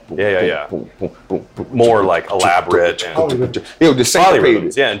 boom, boom, boom, boom, boom, boom, more like elaborate. It was just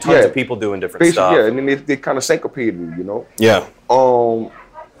syncopated. Yeah, and tons of people doing different stuff. Yeah, and then they kind of syncopated it, you know. Yeah.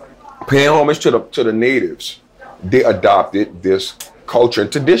 Paying homage to the natives, they adopted this culture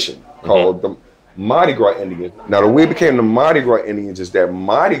and tradition called the Mardi Gras Indians. Now, the way it became the Mardi Gras Indians is that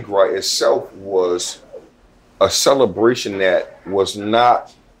Mardi Gras itself was a celebration that was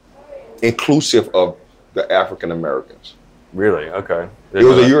not inclusive of the African Americans. Really? Okay. It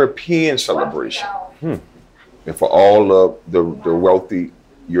was a European celebration. And for all of the wealthy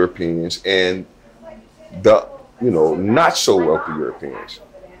Europeans and the, not so wealthy Europeans.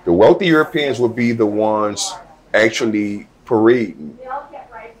 The wealthy Europeans would be the ones actually parading.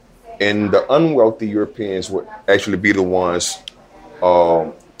 And the unwealthy Europeans would actually be the ones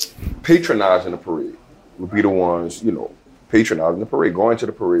patronizing the parade. Would be the ones, patronizing the parade, going to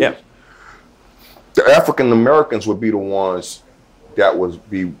the parade. Yeah. The African Americans would be the ones that would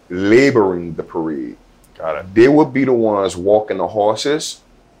be laboring the parade. Got it. They would be the ones walking the horses.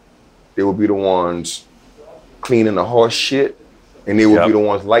 They would be the ones cleaning the horse shit. And they would be the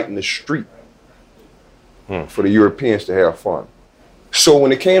ones lighting the street for the Europeans to have fun. So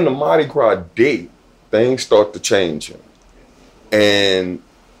when it came to Mardi Gras Day, things started to change. And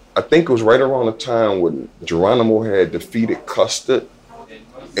I think it was right around the time when Geronimo had defeated Custer,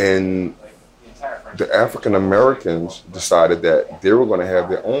 and the African Americans decided that they were going to have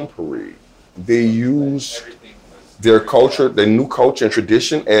their own parade. They used their culture, their new culture and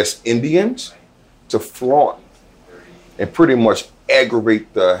tradition as Indians to flaunt and pretty much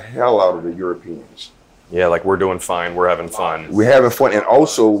aggravate the hell out of the Europeans. Yeah, like we're doing fine, we're having fun. We're having fun, and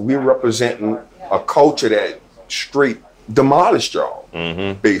also we're representing a culture that straight demolished y'all,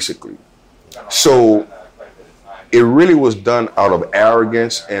 basically. So it really was done out of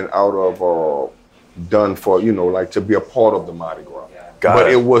arrogance and out of done for, to be a part of the Mardi Gras. But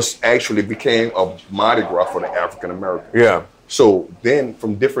it was actually became a Mardi Gras for the African Americans. Yeah. So then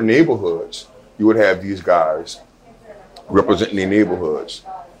from different neighborhoods, you would have these guys representing their neighborhoods,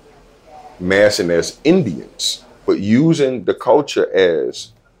 massing as Indians, but using the culture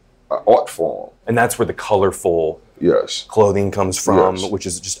as an art form. And that's where the colorful clothing comes from, which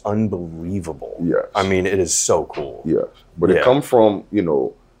is just unbelievable. Yes. I mean, it is so cool. Yes. But it comes from,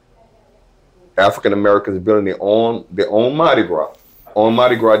 African Americans building their own Mardi Gras. On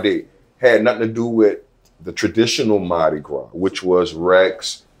Mardi Gras Day had nothing to do with the traditional Mardi Gras, which was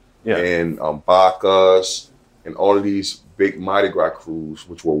Rex and Bacchus and all of these big Mardi Gras crews,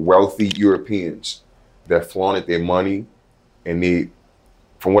 which were wealthy Europeans that flaunted their money. And they,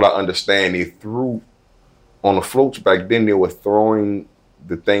 from what I understand, they threw on the floats back then, they were throwing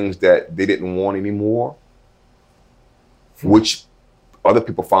the things that they didn't want anymore, which other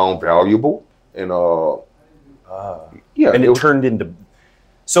people found valuable. And and it turned into,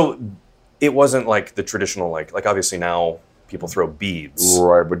 so it wasn't like the traditional, like obviously now people throw beads.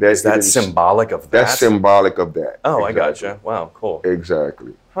 Right, but is that symbolic of that? That's symbolic of that. Oh, exactly. I gotcha. Wow, cool.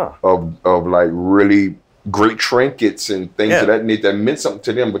 Exactly. Huh. Of like really great trinkets and things of that nature that meant something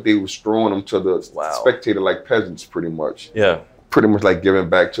to them, but they was throwing them to the spectator like peasants, pretty much. Yeah. Pretty much like giving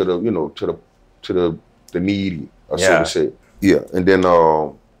back to the, to the needy, so to say. Yeah, and then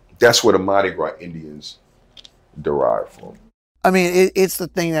that's where the Mardi Gras Indians derive from. I mean, it's the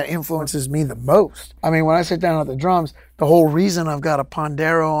thing that influences me the most. I mean, when I sit down at the drums, the whole reason I've got a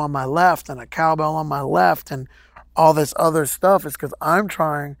pandero on my left and a cowbell on my left and all this other stuff is because I'm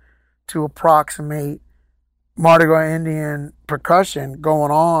trying to approximate Mardi Gras Indian percussion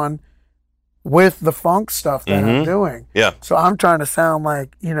going on with the funk stuff that I'm doing. Yeah. So I'm trying to sound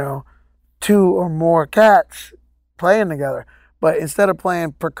like, two or more cats playing together. But instead of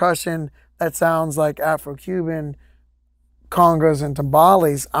playing percussion that sounds like Afro-Cuban congas and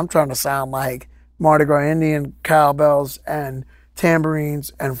timbales, I'm trying to sound like Mardi Gras Indian cowbells and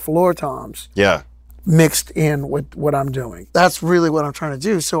tambourines and floor toms. Yeah. Mixed in with what I'm doing. That's really what I'm trying to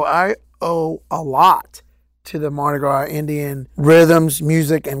do. So I owe a lot to the Mardi Gras Indian rhythms,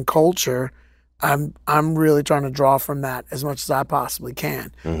 music, and culture I'm really trying to draw from that as much as I possibly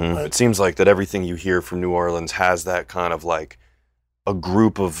can. Mm-hmm. It seems like that everything you hear from New Orleans has that kind of like a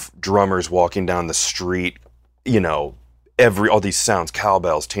group of drummers walking down the street, you know, all these sounds,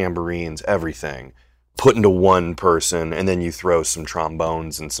 cowbells, tambourines, everything, put into one person, and then you throw some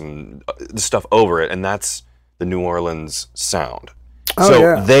trombones and some stuff over it, and that's the New Orleans sound.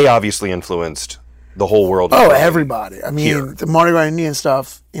 So they obviously influenced the whole world. Oh, everybody. I mean, the Mardi Gras Indian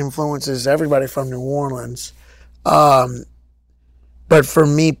stuff influences everybody from New Orleans. But for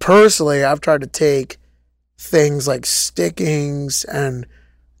me personally, I've tried to take things like stickings and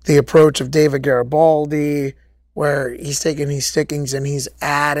the approach of David Garibaldi, where he's taking these stickings and he's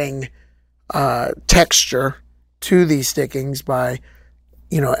adding texture to these stickings by,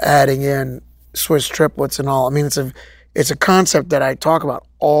 you know, adding in Swiss triplets and all. I mean, it's a concept that I talk about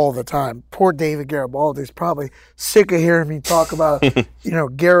all the time. Poor David Garibaldi is probably sick of hearing me talk about, you know,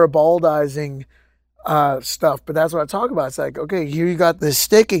 Garibaldizing stuff, but that's what I talk about. It's like, okay, here you got this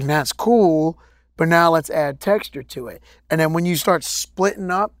sticking, that's cool, but now let's add texture to it. And then when you start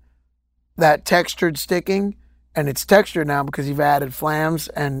splitting up that textured sticking, and it's textured now because you've added flams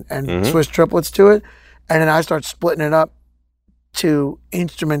and Swiss triplets to it, and then I start splitting it up to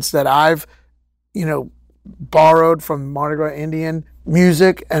instruments that I've, you know, borrowed from Mardi Gras Indian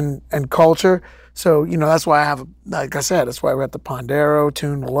music and culture. So, you know, that's why I have, like I said, that's why we got the Pondero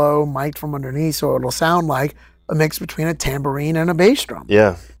tuned low, mic'd from underneath, so it'll sound like a mix between a tambourine and a bass drum.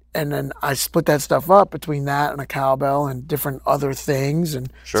 Yeah. And then I split that stuff up between that and a cowbell and different other things,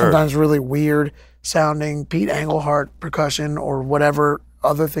 and sometimes really weird sounding Pete Engelhart percussion or whatever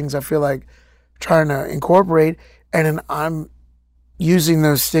other things I feel like trying to incorporate. And then I'm using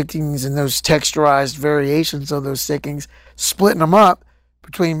those stickings and those texturized variations of those stickings, splitting them up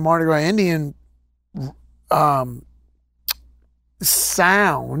between Mardi Gras Indian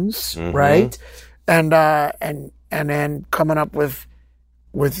sounds, right? And then coming up with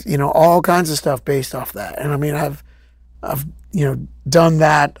you know, all kinds of stuff based off that. And I mean, I've you know, done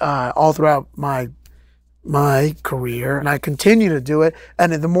that all throughout my career, and I continue to do it.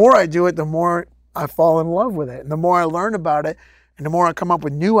 And the more I do it, the more I fall in love with it, and the more I learn about it, and the more I come up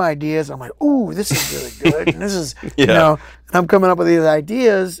with new ideas. I'm like, ooh, this is really good. And this is, you know, and I'm coming up with these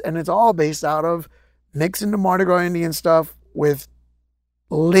ideas, and it's all based out of mixing the Mardi Gras Indian stuff with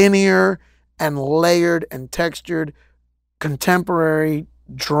linear and layered and textured contemporary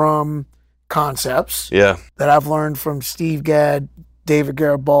drum concepts that I've learned from Steve Gadd, David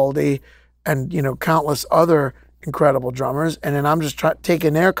Garibaldi, and, you know, countless other incredible drummers. And then I'm just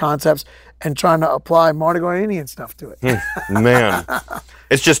taking their concepts and trying to apply Mardi Gras Indian stuff to it. Man,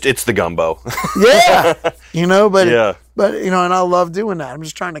 it's the gumbo. Yeah, you know, but you know, and I love doing that. I'm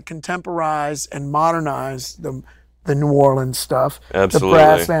just trying to contemporize and modernize the New Orleans stuff, the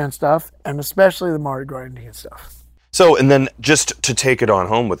brass band stuff, and especially the Mardi Gras Indian stuff. So, and then just to take it on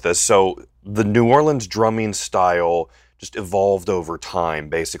home with this, so the New Orleans drumming style just evolved over time,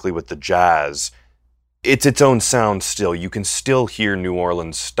 basically with the jazz. It's its own sound still. You can still hear New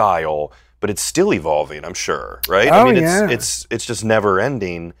Orleans style, but it's still evolving, I'm sure, right? Oh, I mean, it's just never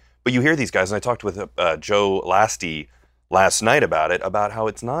ending. But you hear these guys, and I talked with Joe Lasty last night about how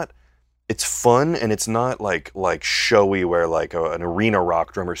it's fun, and it's not like showy where like an arena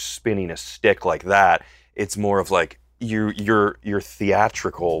rock drummer spinning a stick like that. It's more of like you're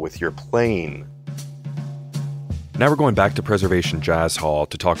theatrical with your playing. Now we're going back to Preservation Jazz Hall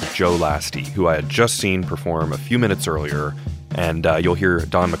to talk with Joe Lasty, who I had just seen perform a few minutes earlier, and you'll hear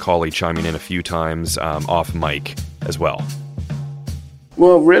Don McCauley chiming in a few times off mic as well.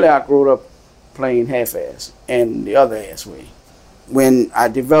 Well, really, I grew up playing half-ass and the other ass way. When I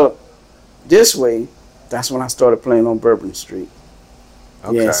developed this way, that's when I started playing on Bourbon Street.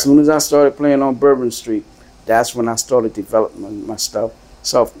 Okay. Yeah, as soon as I started playing on Bourbon Street, that's when I started developing my stuff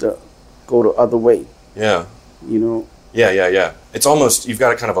to go the other way. Yeah. You know? Yeah. It's almost, you've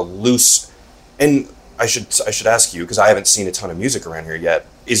got a kind of a loose, and I should ask you, because I haven't seen a ton of music around here yet,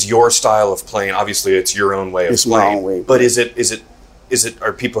 is your style of playing, obviously it's your own way of it's playing, my own way. But is it,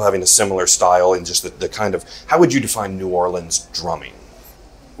 are people having a similar style in just the kind of, how would you define New Orleans drumming?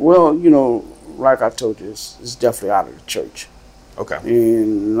 Well, you know, like I told you, it's definitely out of the church. Okay.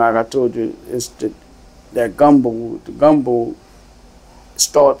 And like I told you, it's that gumbo. The gumbo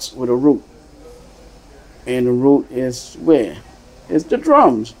starts with a root. And the root is where? It's the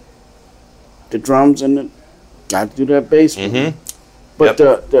drums. The drums and got to do that bass. Mm-hmm. But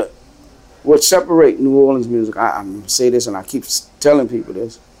the what separates New Orleans music, I'm going to say this and I keep telling people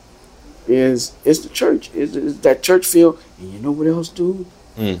this, is it's the church. It's that church feel. And you know what else, dude?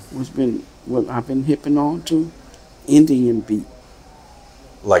 What I've been hipping on to? Indian beat.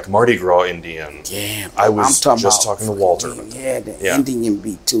 like Mardi Gras Indian. Yeah, I was just talking to Walter. Yeah, the Indian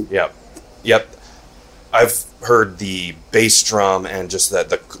beat too. Yep. I've heard the bass drum and just that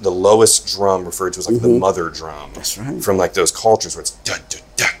the lowest drum referred to as like the mother drum. That's right. From like those cultures where it's dun, dun,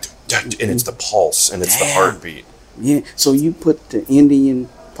 dun, dun, dun, and it's the pulse and it's the heartbeat. Yeah. So you put the Indian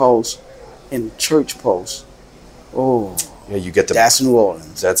pulse and the church pulse. Oh. Yeah, you get that's New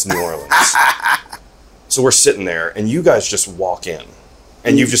Orleans. That's New Orleans. So we're sitting there and you guys just walk in.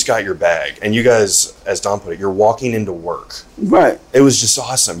 And you've just got your bag. And you guys, as Don put it, you're walking into work. Right. It was just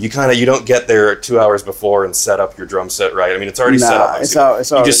awesome. You don't get there 2 hours before and set up your drum set right. I mean, it's already set up. It's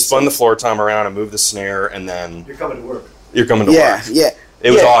you just spun the floor tom around and moved the snare, and then... You're coming to work. You're coming to work. Yeah.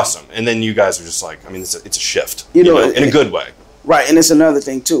 It was awesome. And then you guys are just like, I mean, it's a shift. You know, in a good way. Right. And it's another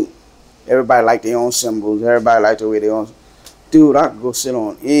thing, too. Everybody like their own cymbals. Everybody like the way they own... Dude, I could go sit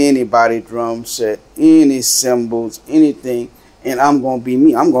on anybody's drum set, any cymbals, anything... And I'm going to be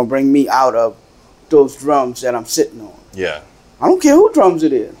me. I'm going to bring me out of those drums that I'm sitting on. Yeah. I don't care who drums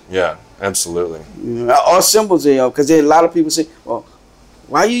it is. Yeah, absolutely. Or cymbals, because a lot of people say, well,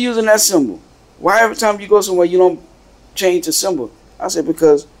 why are you using that cymbal? Why every time you go somewhere you don't change the cymbal? I said,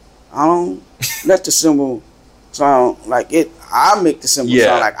 because I don't let the cymbal sound like it. I make the cymbal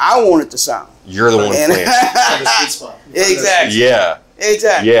sound like I want it to sound. You're the one playing. Exactly. Yeah.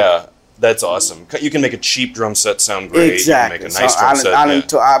 Exactly. Yeah. That's awesome. You can make a cheap drum set sound great. Exactly. You can make a nice drum set.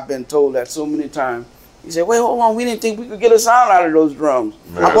 I've been told that so many times. He said, wait, hold on. We didn't think we could get a sound out of those drums.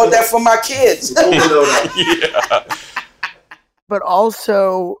 Man. I bought that for my kids. Yeah. But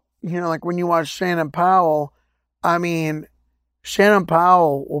also, like when you watch Shannon Powell, I mean, Shannon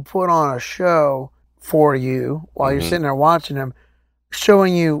Powell will put on a show for you while you're sitting there watching him,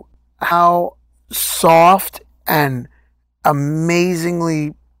 showing you how soft and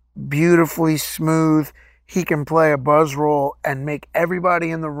amazingly beautifully smooth he can play a buzz roll and make everybody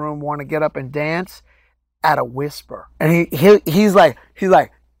in the room want to get up and dance at a whisper. And he's like,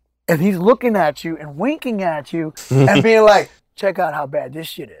 and he's looking at you and winking at you and being like, check out how bad this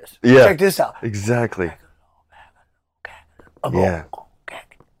shit is. Yeah. Check this out. Exactly. Yeah.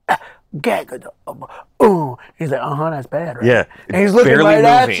 He's like, that's bad, right? Yeah. And he's looking barely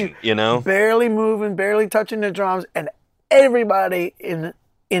right moving, at you. Barely moving, barely touching the drums, and everybody in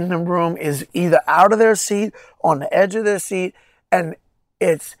the room is either out of their seat, on the edge of their seat, and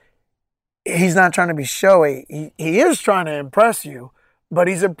he's not trying to be showy. He is trying to impress you, but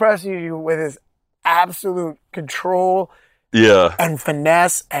he's impressing you with his absolute control and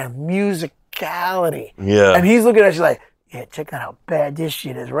finesse and musicality. Yeah. And he's looking at you like, yeah, check out how bad this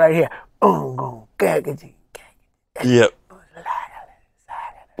shit is right here. Yep.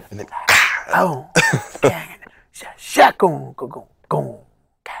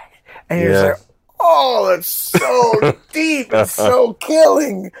 And you're just like, oh, it's so deep. It's so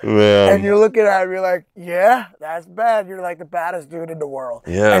killing. Man. And you're looking at him, you're like, yeah, that's bad. You're like the baddest dude in the world.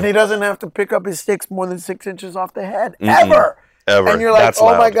 Yeah. And he doesn't have to pick up his sticks more than 6 inches off the head. Ever. And you're like, that's oh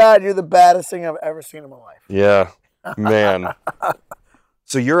loud. My God, you're the baddest thing I've ever seen in my life. Yeah. Man.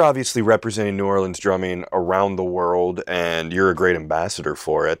 So you're obviously representing New Orleans drumming around the world, and you're a great ambassador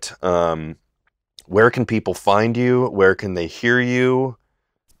for it. Where can people find you? Where can they hear you?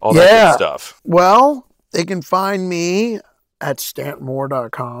 All that good stuff. Well, they can find me at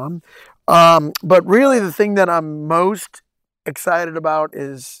stantonmoore.com. But really the thing that I'm most excited about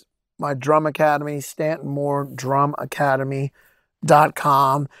is my drum academy,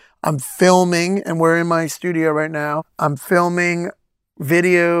 stantonmoore.drumacademy.com. I'm filming, and we're in my studio right now. I'm filming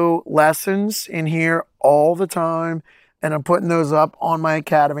video lessons in here all the time, and I'm putting those up on my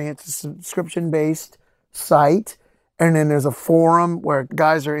academy. It's a subscription-based site. And then there's a forum where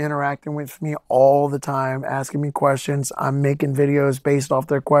guys are interacting with me all the time, asking me questions. I'm making videos based off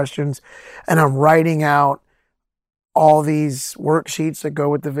their questions. And I'm writing out all these worksheets that go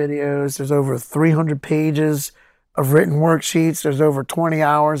with the videos. There's over 300 pages of written worksheets. There's over 20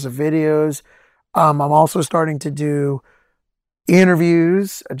 hours of videos. I'm also starting to do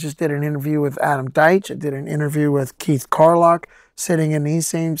interviews. I just did an interview with Adam Deitch. I did an interview with Keith Carlock, sitting in these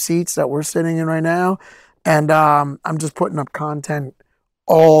same seats that we're sitting in right now. And I'm just putting up content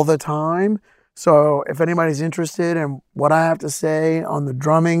all the time. So if anybody's interested in what I have to say on the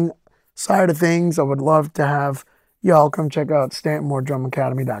drumming side of things, I would love to have y'all come check out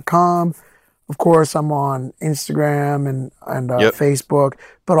StantonMooreDrumAcademy.com. Of course, I'm on Instagram and Facebook.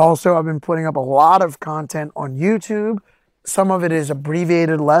 But also I've been putting up a lot of content on YouTube. Some of it is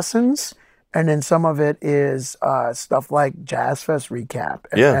abbreviated lessons. And then some of it is stuff like Jazz Fest recap.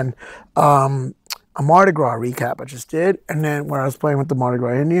 And a Mardi Gras recap I just did, and then where I was playing with the Mardi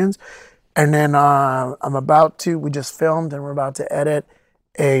Gras Indians. And then we just filmed and we're about to edit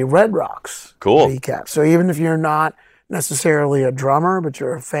a Red Rocks recap. So even if you're not necessarily a drummer, but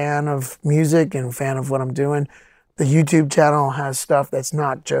you're a fan of music and a fan of what I'm doing, the YouTube channel has stuff that's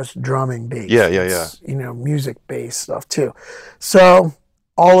not just drumming based. It's, music based stuff too. So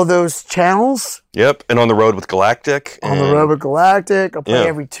all of those channels. Yep, and On the Road with Galactic. On the Road with Galactic. I play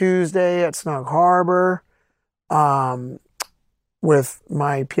every Tuesday at Snug Harbor with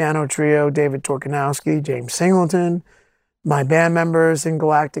my piano trio, David Torkanowski, James Singleton. My band members in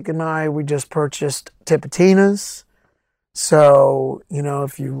Galactic and I, we just purchased Tipitina's. So,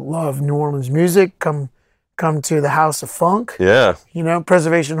 if you love New Orleans music, come to the House of Funk. Yeah.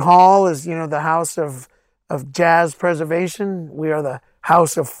 Preservation Hall is, the house of jazz preservation. We are the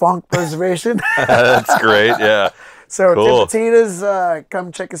House of Funk Preservation. That's great, yeah. So cool. Tipitina's,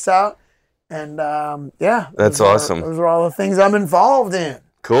 come check us out. And, that's awesome. Those are all the things I'm involved in.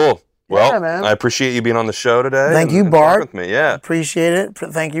 Cool. Well, yeah, man. I appreciate you being on the show today. Thank you, Bart. With me. Yeah. Appreciate it.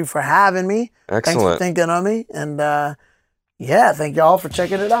 Thank you for having me. Excellent. Thanks for thinking of me. And, thank y'all for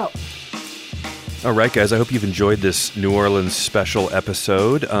checking it out. All right, guys, I hope you've enjoyed this New Orleans special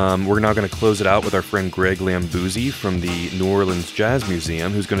episode. We're now going to close it out with our friend Greg Lambuzzi from the New Orleans Jazz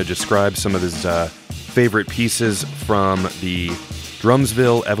Museum, who's going to describe some of his favorite pieces from the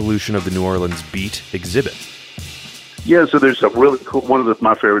Drumsville Evolution of the New Orleans Beat exhibit. Yeah, so there's a really cool, one of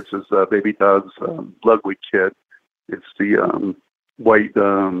my favorites is Baby Dodd's Ludwig kit. It's the white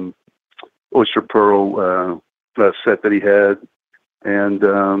oyster pearl set that he had.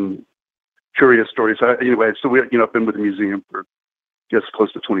 And curious stories. Anyway, so I've been with the museum for,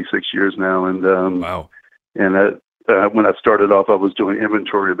 close to 26 years now. And wow. And when I started off, I was doing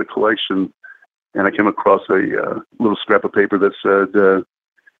inventory of the collection, and I came across a little scrap of paper that said,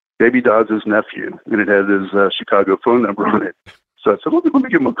 Baby Dodd's his nephew, and it had his Chicago phone number on it. So I said, let me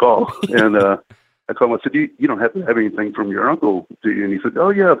give him a call. And I called him. I said, you don't have to have anything from your uncle, do you? And he said,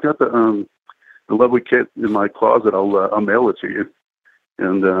 oh, yeah, I've got the Ludwig kit in my closet. I'll mail it to you.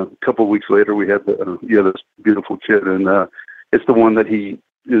 And a couple of weeks later, we had this beautiful kit. And it's the one that he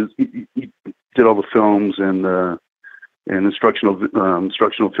did all the films and instructional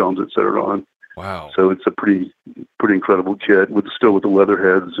films, et cetera, on. Wow! So it's a pretty incredible kit with the leather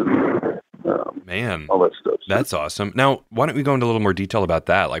heads and all that stuff. That's awesome. Now, why don't we go into a little more detail about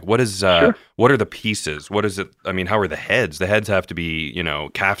that? Like, what is sure. What are the pieces? What is it? I mean, how are the heads? The heads have to be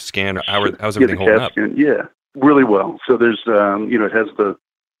calf scan. How's everything holding up? Scan, yeah, really well. So there's it has the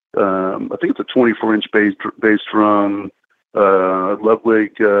I think it's a 24-inch bass drum,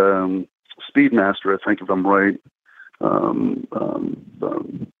 Ludwig Speedmaster, I think, if I'm right.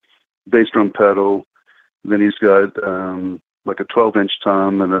 Bass drum pedal. Then he's got like a 12-inch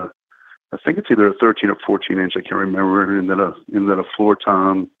tom and I think it's either a 13 or 14-inch. I can't remember. And then a floor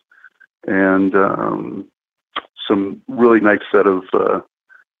tom and some really nice set of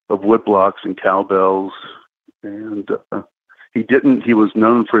wood blocks and cowbells. And he was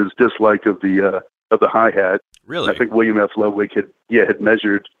known for his dislike of the hi-hat. Really? I think William F. Ludwig had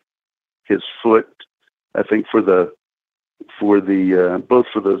measured his foot, I think, for the both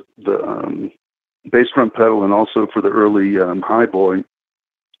for the bass drum pedal and also for the early high boy,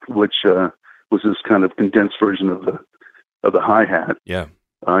 which was this kind of condensed version of the hi hat. Yeah,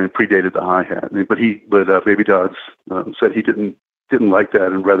 and predated the hi hat. But Baby Dodd's said he didn't like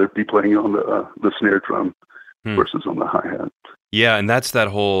that and rather be playing on the snare drum versus on the hi hat. Yeah, and that's that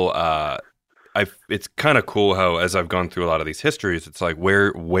whole. It's kind of cool how, as I've gone through a lot of these histories, it's like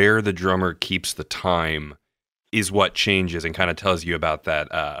where the drummer keeps the time is what changes and kind of tells you about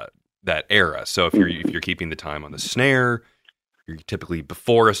that era. So if you're keeping the time on the snare, you're typically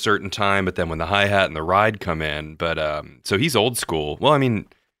before a certain time, but then when the hi-hat and the ride come in, but so he's old school. Well, I mean,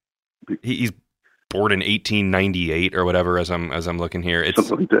 he's born in 1898 or whatever as I'm looking here.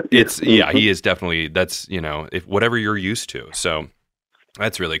 He is definitely, that's, if whatever you're used to. So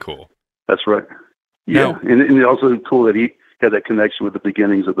that's really cool. That's right. Yeah. And it's also cool that he had that connection with the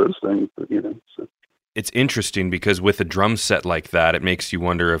beginnings of those things, so. It's interesting because with a drum set like that, it makes you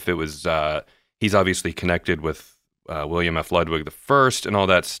wonder if it was, he's obviously connected with William F. Ludwig the First and all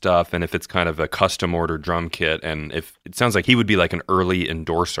that stuff, and if it's kind of a custom ordered drum kit, and if it sounds like he would be like an early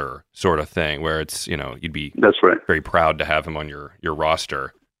endorser sort of thing, where it's, you'd be that's right. very proud to have him on your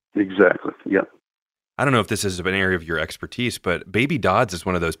roster. Exactly, yeah. I don't know if this is an area of your expertise, but Baby Dodd's is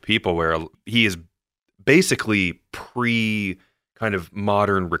one of those people where he is basically kind of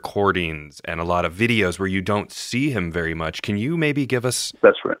modern recordings and a lot of videos where you don't see him very much. Can you maybe give us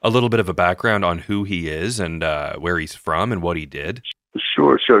a little bit of a background on who he is and where he's from and what he did?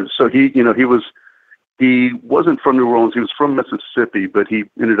 Sure. So he wasn't from New Orleans. He was from Mississippi, but he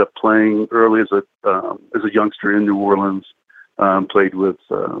ended up playing early as a youngster in New Orleans. Played with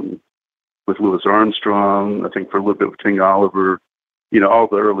Louis Armstrong. I think for a little bit with King Oliver. All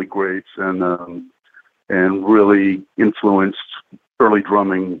the early greats, and really influenced early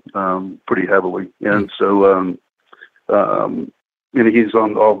drumming pretty heavily. And so, he's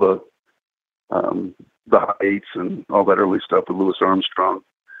on all the high eights and all that early stuff with Louis Armstrong.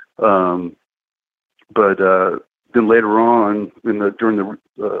 But then later on, during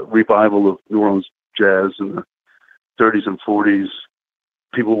the revival of New Orleans jazz in the 30s and 40s,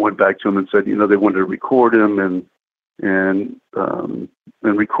 people went back to him and said, they wanted to record him and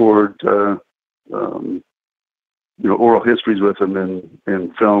record oral histories with him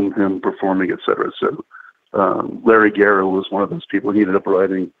and film him performing, etc. So Larry Garrow was one of those people. He ended up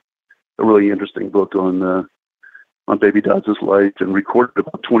writing a really interesting book on Baby Dodds' life and recorded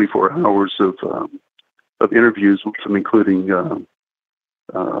about 24 hours of interviews with him, including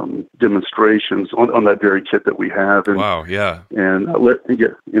demonstrations on that very kit that we have. And, wow, yeah. And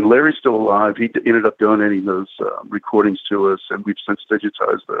Larry's still alive. He ended up donating those recordings to us, and we've since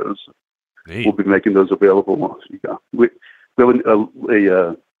digitized those. Neat. We'll be making those available. Yeah. We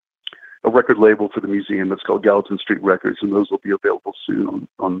have a record label for the museum that's called Gallatin Street Records, and those will be available soon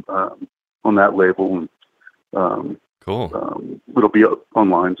on that label. And, cool. It'll be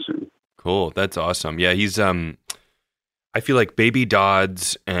online soon. Cool. That's awesome. Yeah, he's I feel like Baby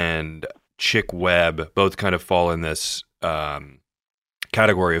Dodds and Chick Webb both kind of fall in this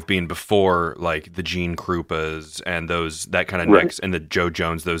category of being before like the Gene Krupas and that kind of next, and the Joe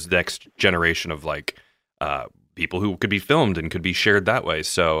Jones, those next generation of like people who could be filmed and could be shared that way.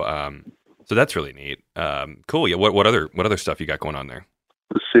 So so that's really neat. Cool. Yeah. What other stuff you got going on there?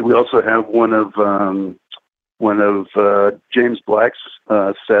 Let's see. We also have one of James Black's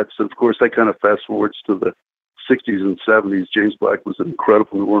sets. Of course, that kind of fast forwards to the 60s and 70s. James Black was an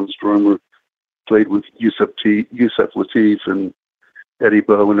incredible New Orleans drummer. Played with Yusef Lateef and Eddie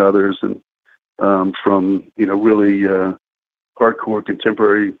Bow and others, and from really hardcore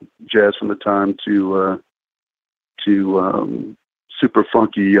contemporary jazz from the time to super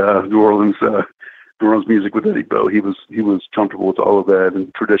funky New Orleans music with Eddie Bow. He was comfortable with all of that,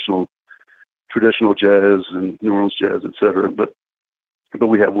 and traditional jazz and New Orleans jazz, etc. But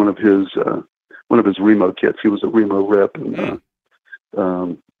we have one of his Remo kits. He was a Remo rep, and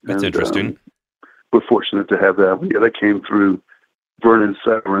that's interesting. We're fortunate to have that. Yeah, that came through Vernon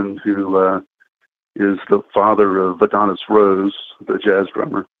Severin, who is the father of Adonis Rose, the jazz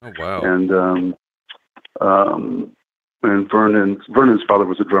drummer. Oh wow! And Vernon's father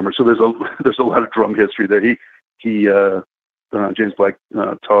was a drummer, so there's a lot of drum history there. James Black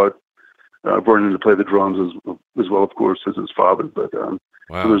taught Vernon to play the drums as well, of course, as his father. But wow.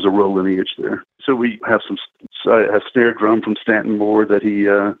 So there's a real lineage there. So we have a snare drum from Stanton Moore that he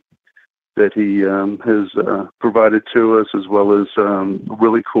has provided to us, as well as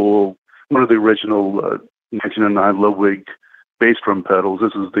really cool, one of the original 1909 Ludwig bass drum pedals.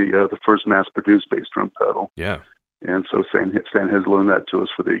 This is the first mass-produced bass drum pedal. Yeah. And so Stan has loaned that to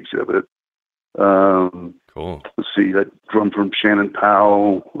us for the exhibit. Cool. Let's see, that drum from Shannon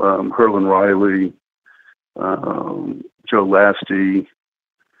Powell, Herlin Riley, Joe Lasty.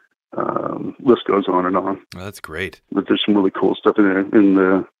 List goes on and on. Oh, that's great. But there's some really cool stuff in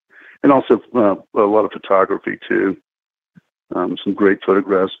there, and also a lot of photography too. Some great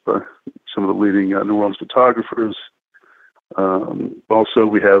photographs by some of the leading New Orleans photographers. Also,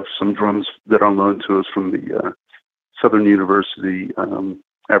 we have some drums that are loaned to us from the Southern University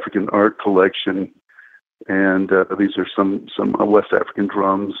African Art Collection, and these are some West African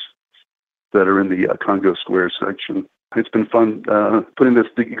drums that are in the Congo Square section. It's been fun putting this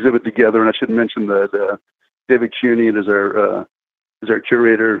exhibit together, and I should mention that David Cunian is our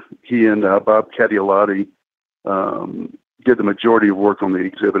curator. He and Bob Catiolotti did the majority of work on the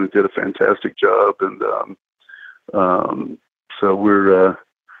exhibit and did a fantastic job. And so we're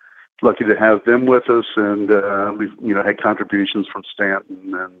lucky to have them with us, and we've had contributions from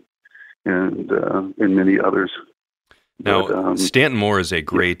Stanton and many others. Now, but, Stanton Moore is a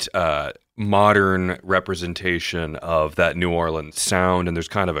great modern representation of that New Orleans sound, and there's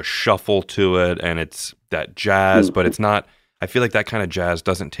kind of a shuffle to it, and it's that jazz, but it's not. I feel like that kind of jazz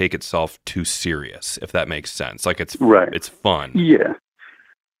doesn't take itself too serious, if that makes sense. Like it's fun. Yeah,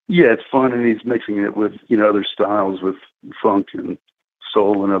 it's fun, and he's mixing it with other styles, with funk and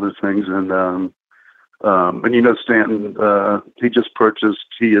soul and other things, and Stanton,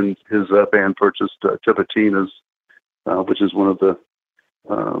 he and his band purchased Tivatina's, which is one of the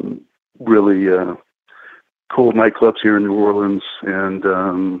really cool nightclubs here in New Orleans, and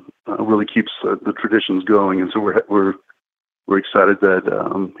really keeps the traditions going. And so we're excited that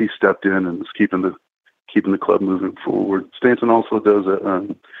he stepped in and is keeping keeping the club moving forward. Stanton also does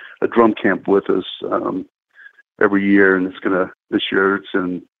a drum camp with us every year, and this year it's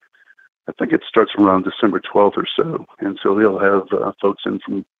in, I think it starts around December 12th or so, and so they'll have folks in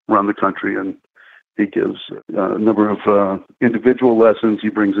from around the country, and he gives a number of individual lessons. He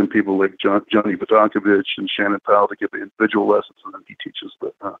brings in people like Johnny Vodakovich and Shannon Powell to give the individual lessons, and then he teaches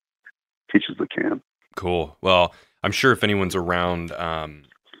the camp. Cool. Well, I'm sure if anyone's around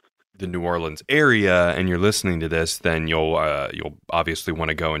the New Orleans area and you're listening to this, then you'll obviously want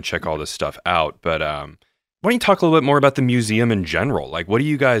to go and check all this stuff out. But why don't you talk a little bit more about the museum in general? Like, what do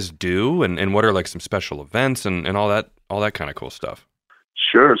you guys do, and what are like some special events and all that kind of cool stuff?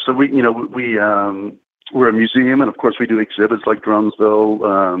 Sure. So we're a museum, and of course we do exhibits like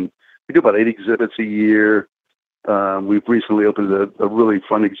Drumsville. We do about 8 exhibits a year. We've recently opened a really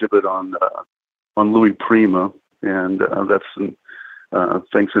fun exhibit on Louis Prima, and that's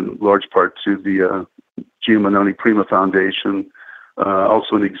thanks in large part to the Giovanni Prima Foundation.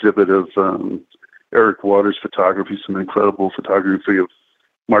 Also an exhibit of Eric Waters' photography, some incredible photography of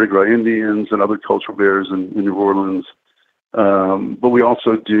Mardi Gras Indians and other cultural bears in New Orleans. But we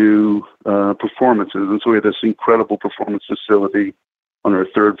also do performances, and so we have this incredible performance facility on our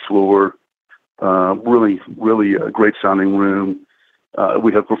 3rd floor. Really a great sounding room.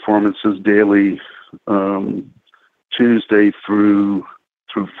 We have performances daily, Tuesday through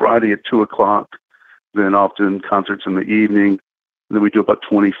Friday at 2:00. Then often concerts in the evening. And then we do about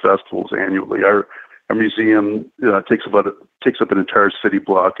 20 festivals annually. Our museum takes up an entire city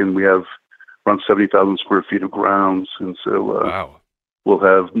block, and we have around 70,000 square feet of grounds. And so wow. We'll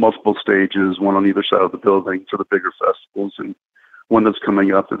have multiple stages, one on either side of the building for the bigger festivals, and one that's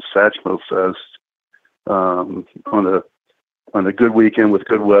coming up is Satchmo Fest. On a good weekend with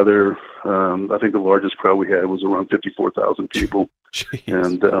good weather, I think the largest crowd we had was around 54,000 people. Jeez.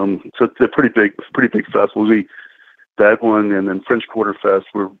 And so they're pretty big festivals. That one, and then French Quarter Fest,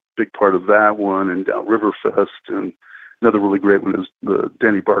 we're a big part of that one, and Downriver Fest, and another really great one is the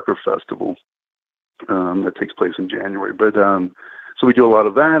Danny Barker Festival that takes place in January. But so we do a lot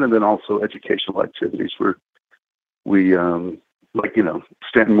of that, and then also educational activities where we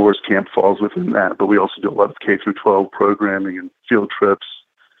Stanton Moore's Camp falls within that, but we also do a lot of K-12 programming and field trips.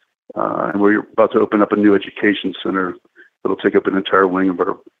 And we're about to open up a new education center that'll take up an entire wing of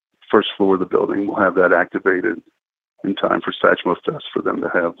our 1st floor of the building. We'll have that activated in time for Satchmo Fest for them to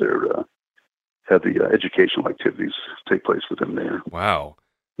have the educational activities take place within there. Wow,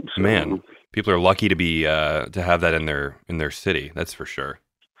 so, man, people are lucky to be to have that in their city. That's for sure.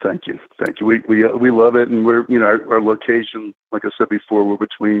 Thank you. We love it, and we're our location. Like I said before, we're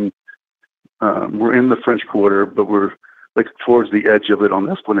between. We're in the French Quarter, but we're like towards the edge of it on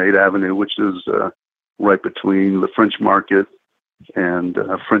Esplanade Avenue, which is right between the French Market and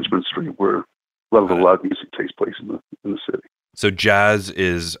Frenchman Street, where a lot of the loud music takes place in the city. So jazz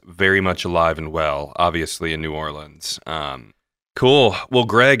is very much alive and well, obviously, in New Orleans. Cool. Well,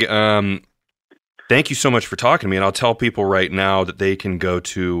 Greg, thank you so much for talking to me, and I'll tell people right now that they can go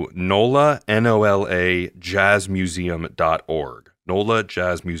to NOLA, N-O-L-A, jazzmuseum.org,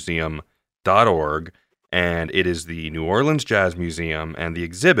 nolajazzmuseum.org, and it is the New Orleans Jazz Museum, and the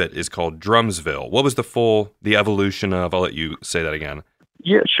exhibit is called Drumsville. What was the evolution of, I'll let you say that again.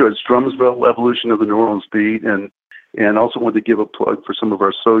 Yeah, sure. It's Drumsville, Evolution of the New Orleans Beat, and also wanted to give a plug for some of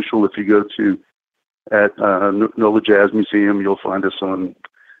our social. If you go to at NOLA Jazz Museum, you'll find us on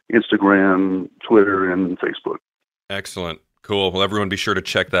Instagram, Twitter, and Facebook. Excellent. Cool. Well, everyone be sure to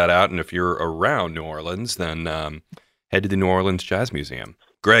check that out. And if you're around New Orleans, then head to the New Orleans Jazz Museum.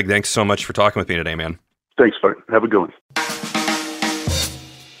 Greg, thanks so much for talking with me today, man. Thanks, Bart. Have a good one.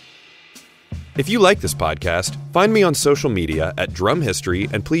 If you like this podcast, find me on social media at Drum History,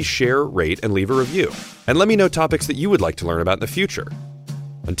 and please share, rate, and leave a review. And let me know topics that you would like to learn about in the future.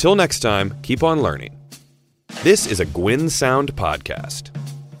 Until next time, keep on learning. This is a Gwyn Sound podcast.